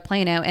 Baylor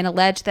Plano, and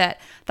alleged that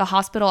the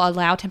hospital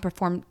allowed him to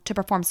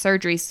perform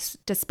surgeries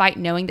despite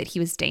knowing that he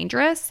was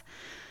dangerous.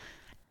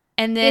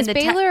 And then is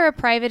Baylor a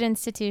private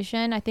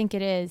institution? I think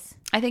it is.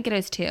 I think it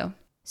is too.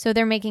 So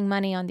they're making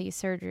money on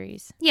these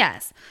surgeries.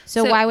 Yes.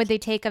 So why would they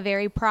take a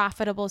very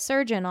profitable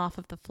surgeon off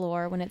of the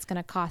floor when it's going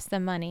to cost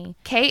them money?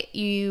 Kate,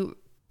 you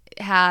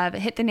have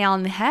hit the nail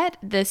on the head.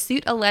 The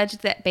suit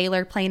alleged that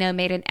Baylor Plano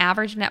made an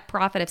average net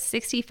profit of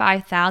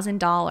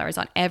 $65,000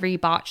 on every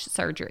botched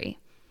surgery.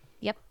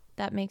 Yep,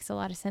 that makes a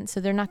lot of sense.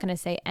 So they're not going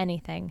to say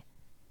anything.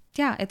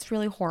 Yeah, it's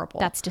really horrible.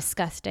 That's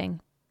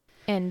disgusting.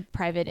 And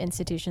private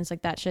institutions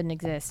like that shouldn't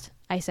exist.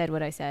 I said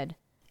what I said.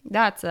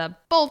 That's a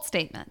bold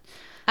statement.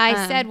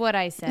 I said what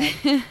I said.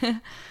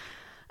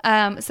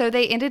 So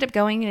they ended up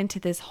going into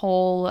this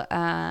whole,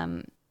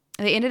 they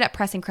ended up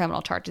pressing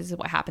criminal charges is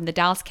what happened. The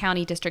Dallas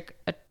County District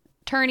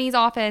Attorney's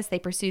Office, they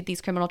pursued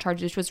these criminal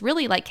charges, which was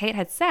really, like Kate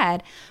had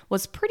said,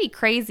 was pretty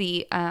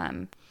crazy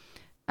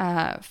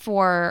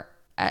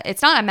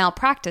it's not a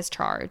malpractice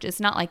charge. It's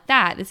not like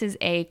that. This is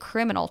a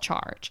criminal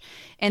charge.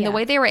 And the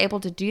way they were able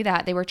to do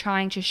that, they were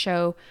trying to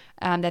show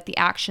that the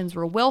actions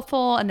were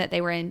willful and that they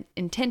were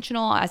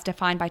intentional as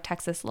defined by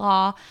Texas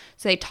law.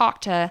 So they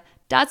talked to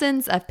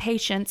dozens of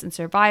patients and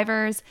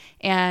survivors,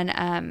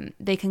 and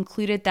they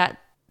concluded that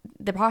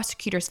the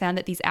prosecutors found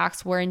that these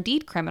acts were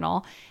indeed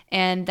criminal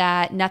and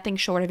that nothing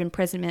short of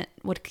imprisonment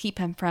would keep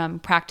him from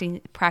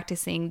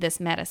practicing this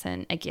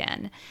medicine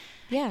again.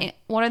 Yeah. And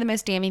one of the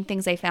most damning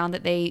things they found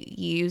that they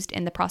used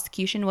in the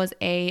prosecution was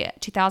a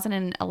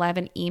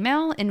 2011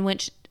 email in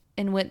which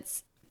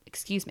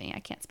excuse me, I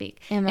can't speak.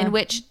 Emma, in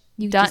which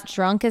you just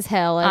drunk as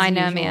hell. As I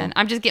know, usual. man.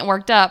 I'm just getting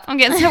worked up. I'm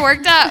getting so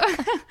worked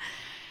up.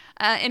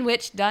 In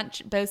which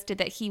Dunch boasted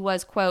that he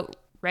was, quote,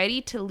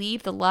 ready to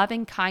leave the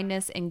loving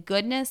kindness and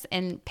goodness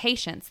and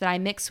patience that I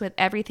mix with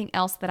everything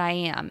else that I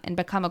am and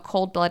become a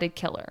cold-blooded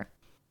killer.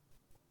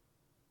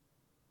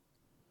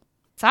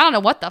 So I don't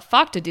know what the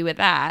fuck to do with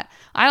that.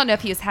 I don't know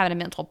if he was having a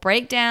mental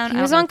breakdown. He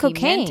was on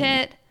cocaine.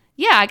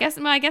 Yeah, I guess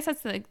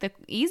that's the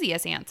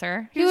easiest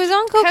answer. He was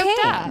on cocaine.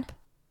 Coked up.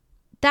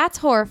 That's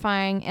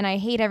horrifying, and I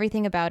hate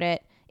everything about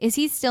it. Is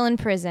he still in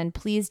prison?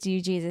 Please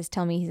do, Jesus,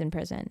 tell me he's in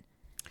prison.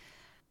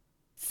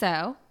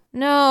 So?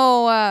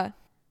 No.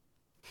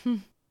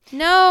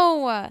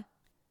 No.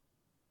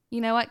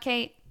 You know what,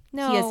 Kate?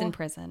 No. He is in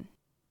prison.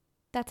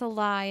 That's a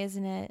lie,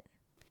 isn't it?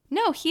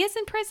 No, he is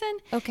in prison.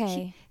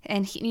 Okay.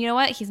 You know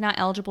what? He's not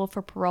eligible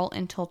for parole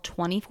until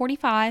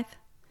 2045.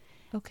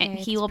 Okay. And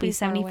he will be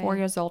 74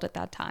 years old at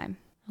that time.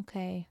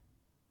 Okay.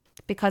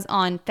 Because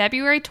on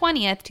February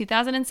 20th,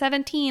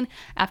 2017,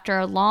 after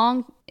a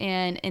long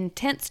and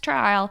intense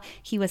trial,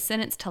 he was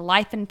sentenced to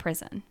life in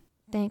prison.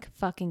 Thank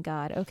fucking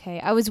God. Okay.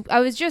 I was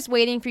just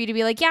waiting for you to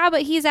be like, yeah,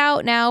 but he's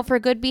out now for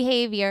good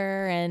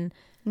behavior. And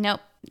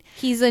nope.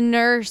 He's a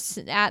nurse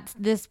at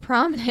this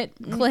prominent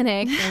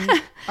clinic in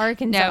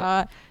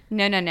Arkansas.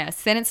 No.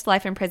 Sentenced to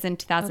life in prison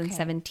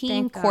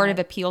 2017. Okay. Court of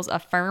Appeals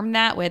affirmed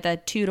that with a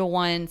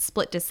 2-1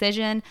 split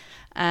decision.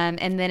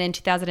 And then in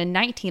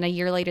 2019, a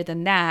year later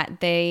than that,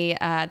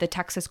 the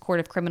Texas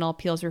Court of Criminal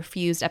Appeals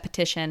refused a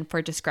petition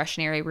for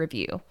discretionary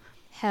review.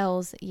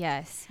 Hells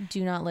yes.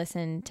 Do not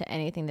listen to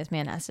anything this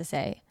man has to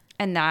say.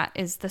 And that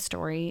is the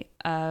story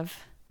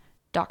of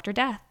Dr.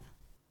 Death.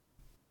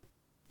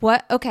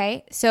 What?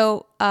 Okay.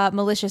 So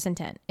malicious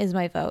intent is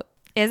my vote.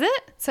 Is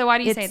it? So why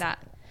do you say that?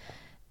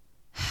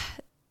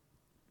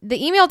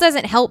 The email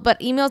doesn't help, but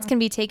emails can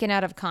be taken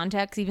out of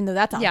context, even though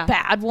that's a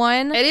bad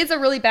one. It is a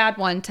really bad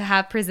one to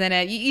have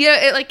presented.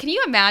 Can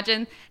you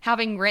imagine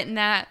having written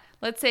that?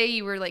 Let's say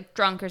you were like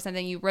drunk or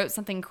something, you wrote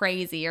something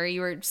crazy, or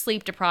you were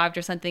sleep deprived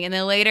or something, and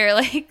then later,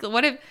 like,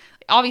 what if?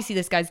 Obviously,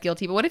 this guy's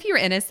guilty, but what if you were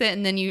innocent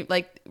and then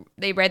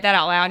they read that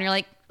out loud and you're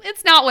like,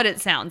 it's not what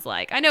it sounds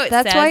like. I know it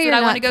says that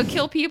I want to go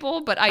kill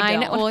people, but I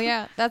don't. Well,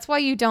 yeah. That's why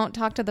you don't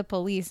talk to the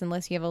police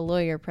unless you have a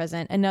lawyer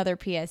present. Another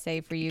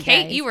PSA for you guys.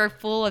 Kate, you were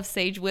full of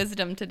sage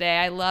wisdom today.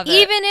 I love it.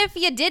 Even if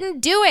you didn't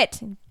do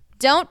it,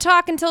 don't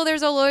talk until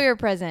there's a lawyer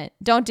present.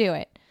 Don't do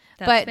it.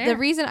 But fair. The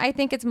reason I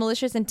think it's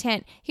malicious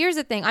intent, here's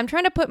the thing. I'm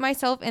trying to put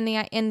myself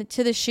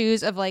into the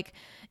shoes of like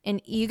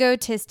an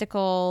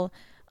egotistical,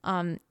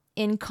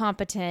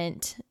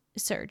 incompetent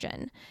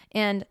surgeon.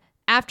 And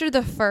after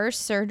the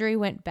first surgery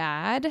went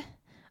bad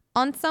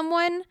on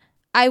someone,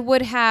 I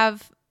would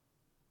have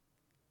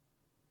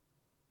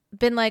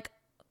been like,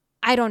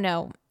 I don't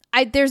know.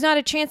 There's not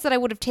a chance that I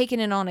would have taken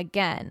it on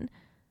again.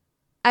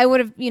 I would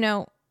have,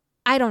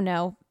 I don't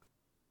know.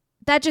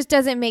 That just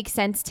doesn't make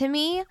sense to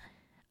me.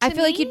 I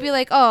feel like you'd be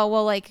like, oh,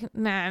 well, like,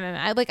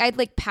 I'd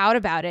like pout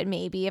about it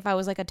maybe if I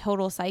was like a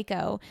total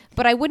psycho,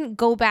 but I wouldn't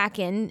go back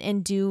in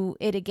and do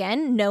it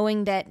again,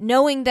 knowing that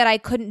I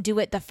couldn't do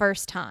it the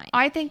first time.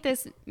 I think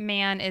this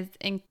man is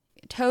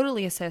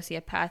totally a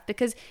sociopath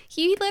because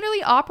he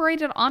literally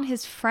operated on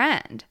his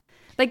friend.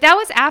 Like that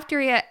was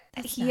after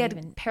he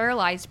had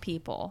paralyzed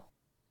people.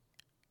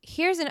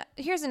 here's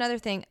another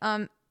thing.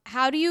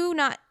 How do you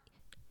not?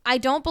 I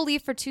don't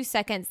believe for 2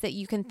 seconds that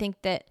you can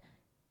think that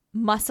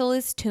muscle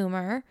is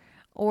tumor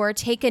or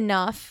take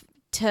enough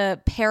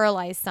to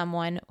paralyze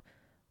someone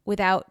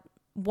without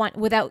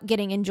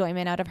getting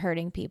enjoyment out of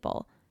hurting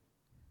people.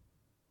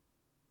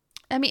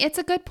 I mean, it's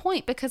a good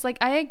point because, like,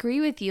 I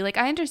agree with you. Like,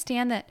 I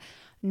understand that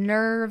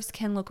nerves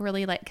can look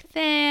really, like,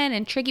 thin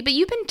and tricky, but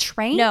you've been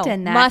trained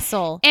in that.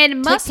 Muscle.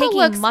 And muscle taking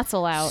looks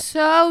muscle out.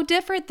 so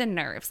different than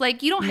nerves.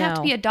 Like, you don't have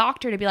to be a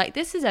doctor to be like,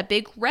 this is a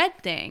big red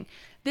thing.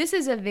 This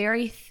is a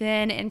very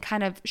thin and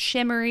kind of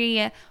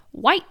shimmery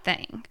white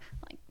thing.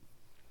 Like,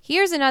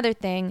 here's another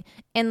thing.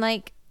 And,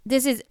 like,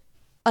 this is,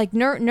 like,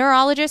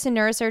 neurologists and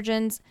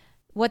neurosurgeons,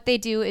 what they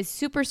do is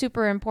super,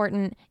 super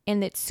important,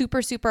 and it's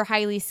super, super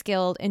highly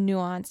skilled and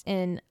nuanced.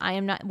 And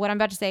what I'm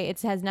about to say,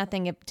 it has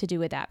nothing to do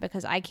with that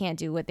because I can't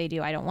do what they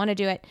do. I don't want to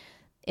do it.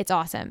 It's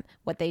awesome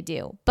what they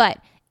do. But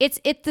it's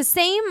the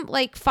same,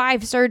 like,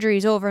 5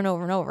 surgeries over and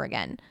over and over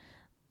again.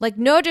 Like,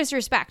 no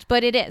disrespect,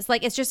 but it is.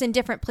 Like, it's just in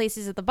different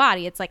places of the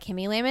body. It's like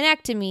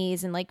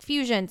hemilaminectomies and, like,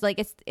 fusions. Like,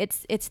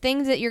 it's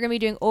things that you're going to be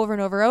doing over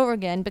and over and over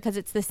again because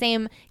it's the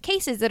same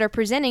cases that are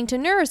presenting to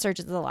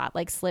neurosurgeons a lot,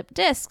 like slip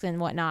discs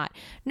and whatnot,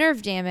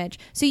 nerve damage.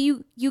 So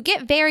you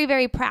get very,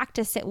 very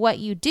practiced at what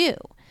you do.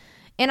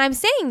 And I'm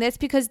saying this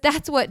because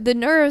that's what the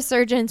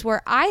neurosurgeons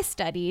where I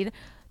studied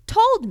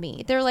told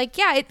me. They're like,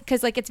 yeah,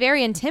 because, like, it's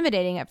very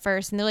intimidating at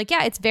first. And they're like,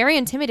 yeah, it's very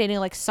intimidating,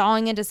 like,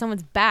 sawing into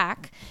someone's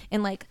back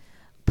and, like,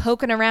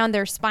 poking around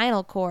their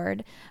spinal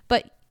cord,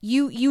 but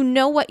you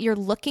know what you're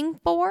looking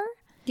for.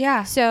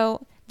 Yeah.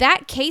 So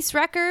that case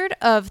record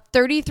of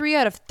 33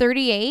 out of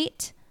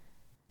 38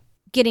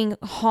 getting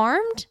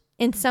harmed,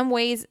 in some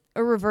ways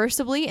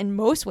irreversibly, in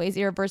most ways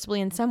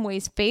irreversibly, in some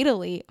ways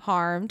fatally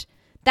harmed,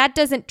 that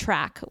doesn't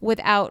track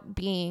without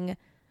being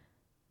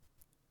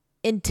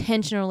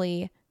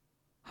intentionally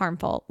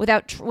harmful,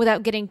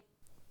 without getting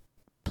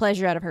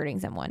pleasure out of hurting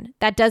someone.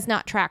 That does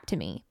not track to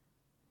me.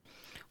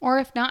 Or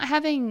if not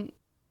having,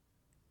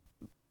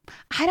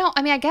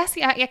 I guess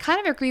I kind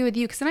of agree with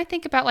you because then I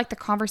think about, like, the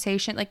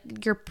conversation,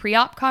 like your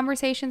pre-op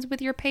conversations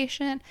with your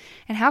patient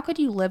and how could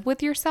you live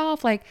with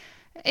yourself? Like,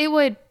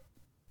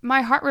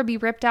 my heart would be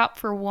ripped out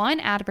for one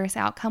adverse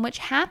outcome, which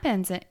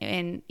happens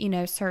in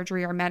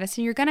surgery or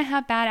medicine. You're going to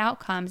have bad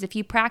outcomes. If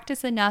you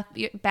practice enough,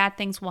 bad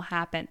things will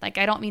happen. Like,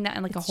 I don't mean that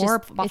in, like, a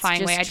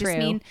horrifying way. I just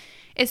mean,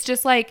 it's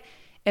just like,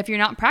 if you're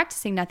not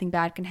practicing, nothing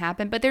bad can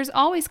happen, but there's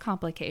always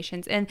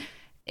complications. And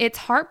it's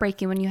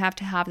heartbreaking when you have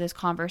to have those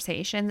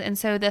conversations. And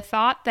so the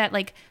thought that,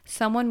 like,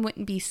 someone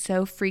wouldn't be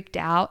so freaked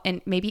out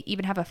and maybe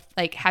even have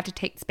to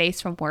take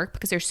space from work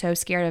because they're so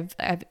scared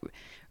of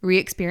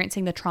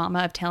re-experiencing the trauma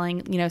of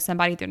telling,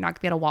 somebody they're not going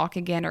to be able to walk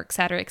again, or et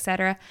cetera, et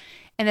cetera.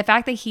 And the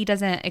fact that he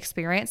doesn't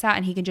experience that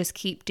and he can just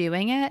keep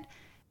doing it,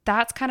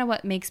 that's kind of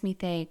what makes me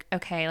think,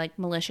 okay, like,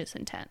 malicious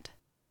intent.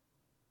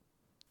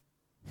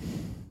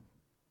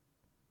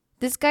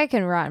 This guy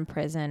can rot in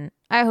prison.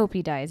 I hope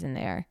he dies in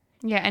there.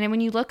 Yeah, and when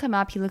you look him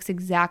up, he looks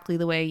exactly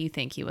the way you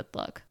think he would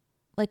look.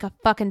 Like a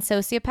fucking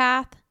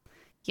sociopath?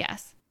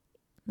 Yes.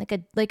 Like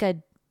a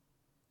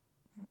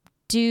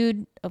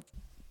dude, a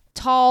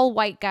tall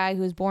white guy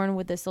who was born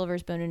with a silver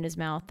spoon in his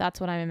mouth.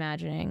 That's what I'm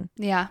imagining.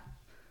 Yeah.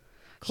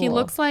 Cool. He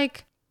looks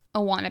like a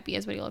wannabe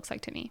is what he looks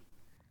like to me.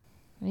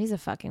 He's a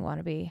fucking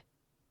wannabe.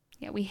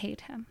 Yeah, we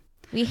hate him.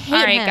 We hate him.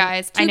 All right,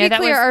 guys. To be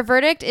clear, our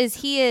verdict is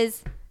he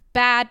is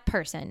bad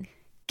person.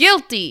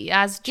 Guilty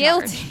as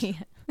charged. Guilty.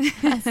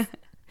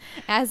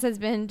 As has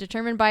been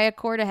determined by a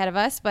court ahead of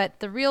us, but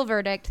the real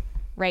verdict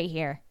right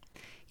here.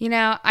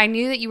 I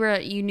knew that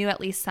you knew at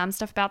least some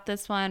stuff about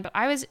this one, but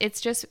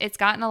it's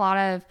gotten a lot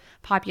of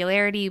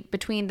popularity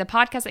between the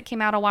podcast that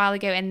came out a while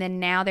ago and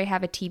then now they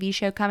have a TV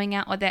show coming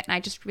out with it. And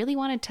I just really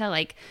wanted to,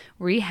 like,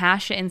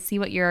 rehash it and see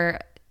what your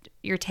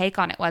take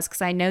on it was,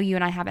 because I know you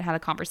and I haven't had a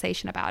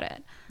conversation about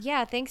it.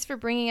 Yeah, thanks for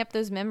bringing up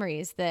those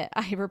memories that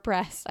I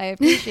repressed. I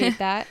appreciate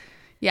that.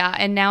 Yeah,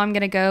 and now I'm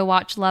going to go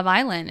watch Love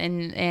Island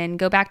and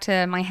go back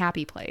to my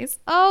happy place.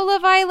 Oh,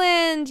 Love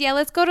Island. Yeah,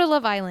 let's go to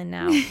Love Island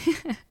now.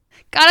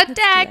 Got a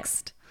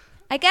text.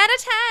 I got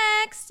a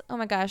text. Oh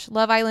my gosh.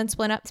 Love Island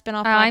spin-off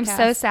podcast. I'm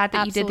so sad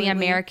that you did the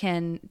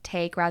American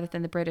take rather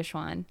than the British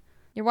one.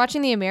 You're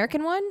watching the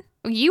American one?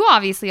 You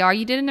obviously are.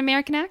 You did an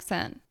American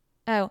accent.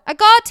 Oh, I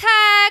got a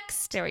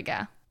text. There we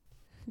go.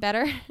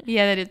 Better?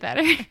 Yeah, that is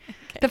better. Okay.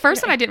 The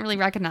first one I didn't really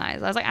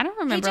recognize. I was like, I don't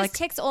remember. He just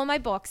ticks all my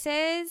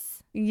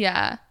boxes.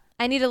 Yeah.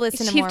 I need to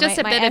listen to more.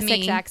 Just my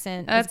Essex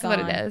accent. That's what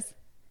it is.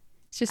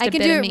 It's just I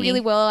can do it really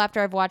well after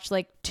I've watched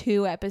like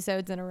 2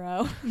 episodes in a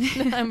row.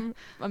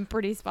 I'm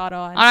pretty spot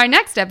on. On our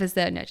next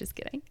episode, no, just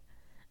kidding.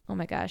 Oh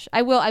my gosh,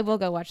 I will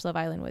go watch Love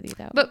Island with you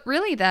though. But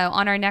really though,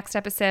 on our next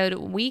episode,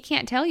 we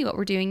can't tell you what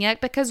we're doing yet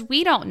because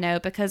we don't know,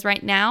 because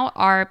right now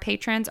our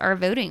patrons are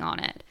voting on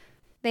it.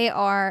 They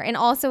are, and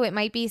also it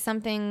might be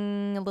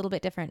something a little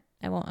bit different.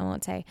 I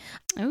won't say.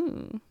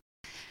 Ooh.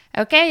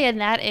 Okay,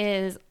 and that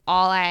is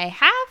all I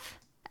have.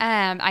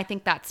 I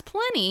think that's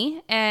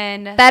plenty,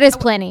 and that is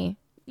plenty.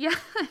 Yeah.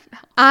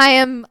 I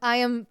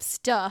am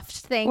stuffed.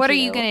 Thank you. What are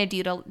you gonna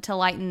do to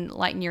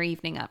lighten your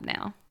evening up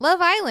now? Love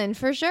Island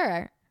for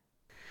sure.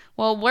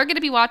 Well, we're going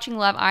to be watching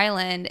Love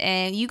Island,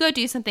 and you go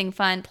do something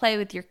fun. Play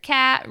with your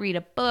cat, read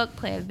a book,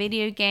 play a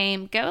video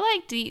game. Go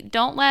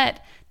don't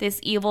let this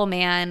evil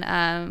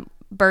man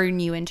burn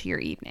you into your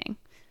evening.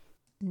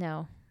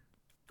 No.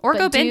 Or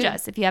go binge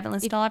us if you haven't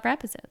listened to all of our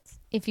episodes.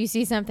 If you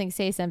see something,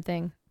 say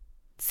something.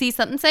 See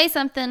something, say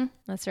something.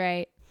 That's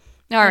right.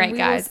 All right, guys.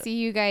 We will see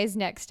you guys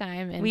next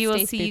time. And we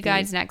will see you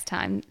guys next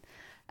time.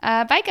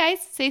 Bye, guys.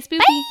 Stay spooky.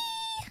 Bye.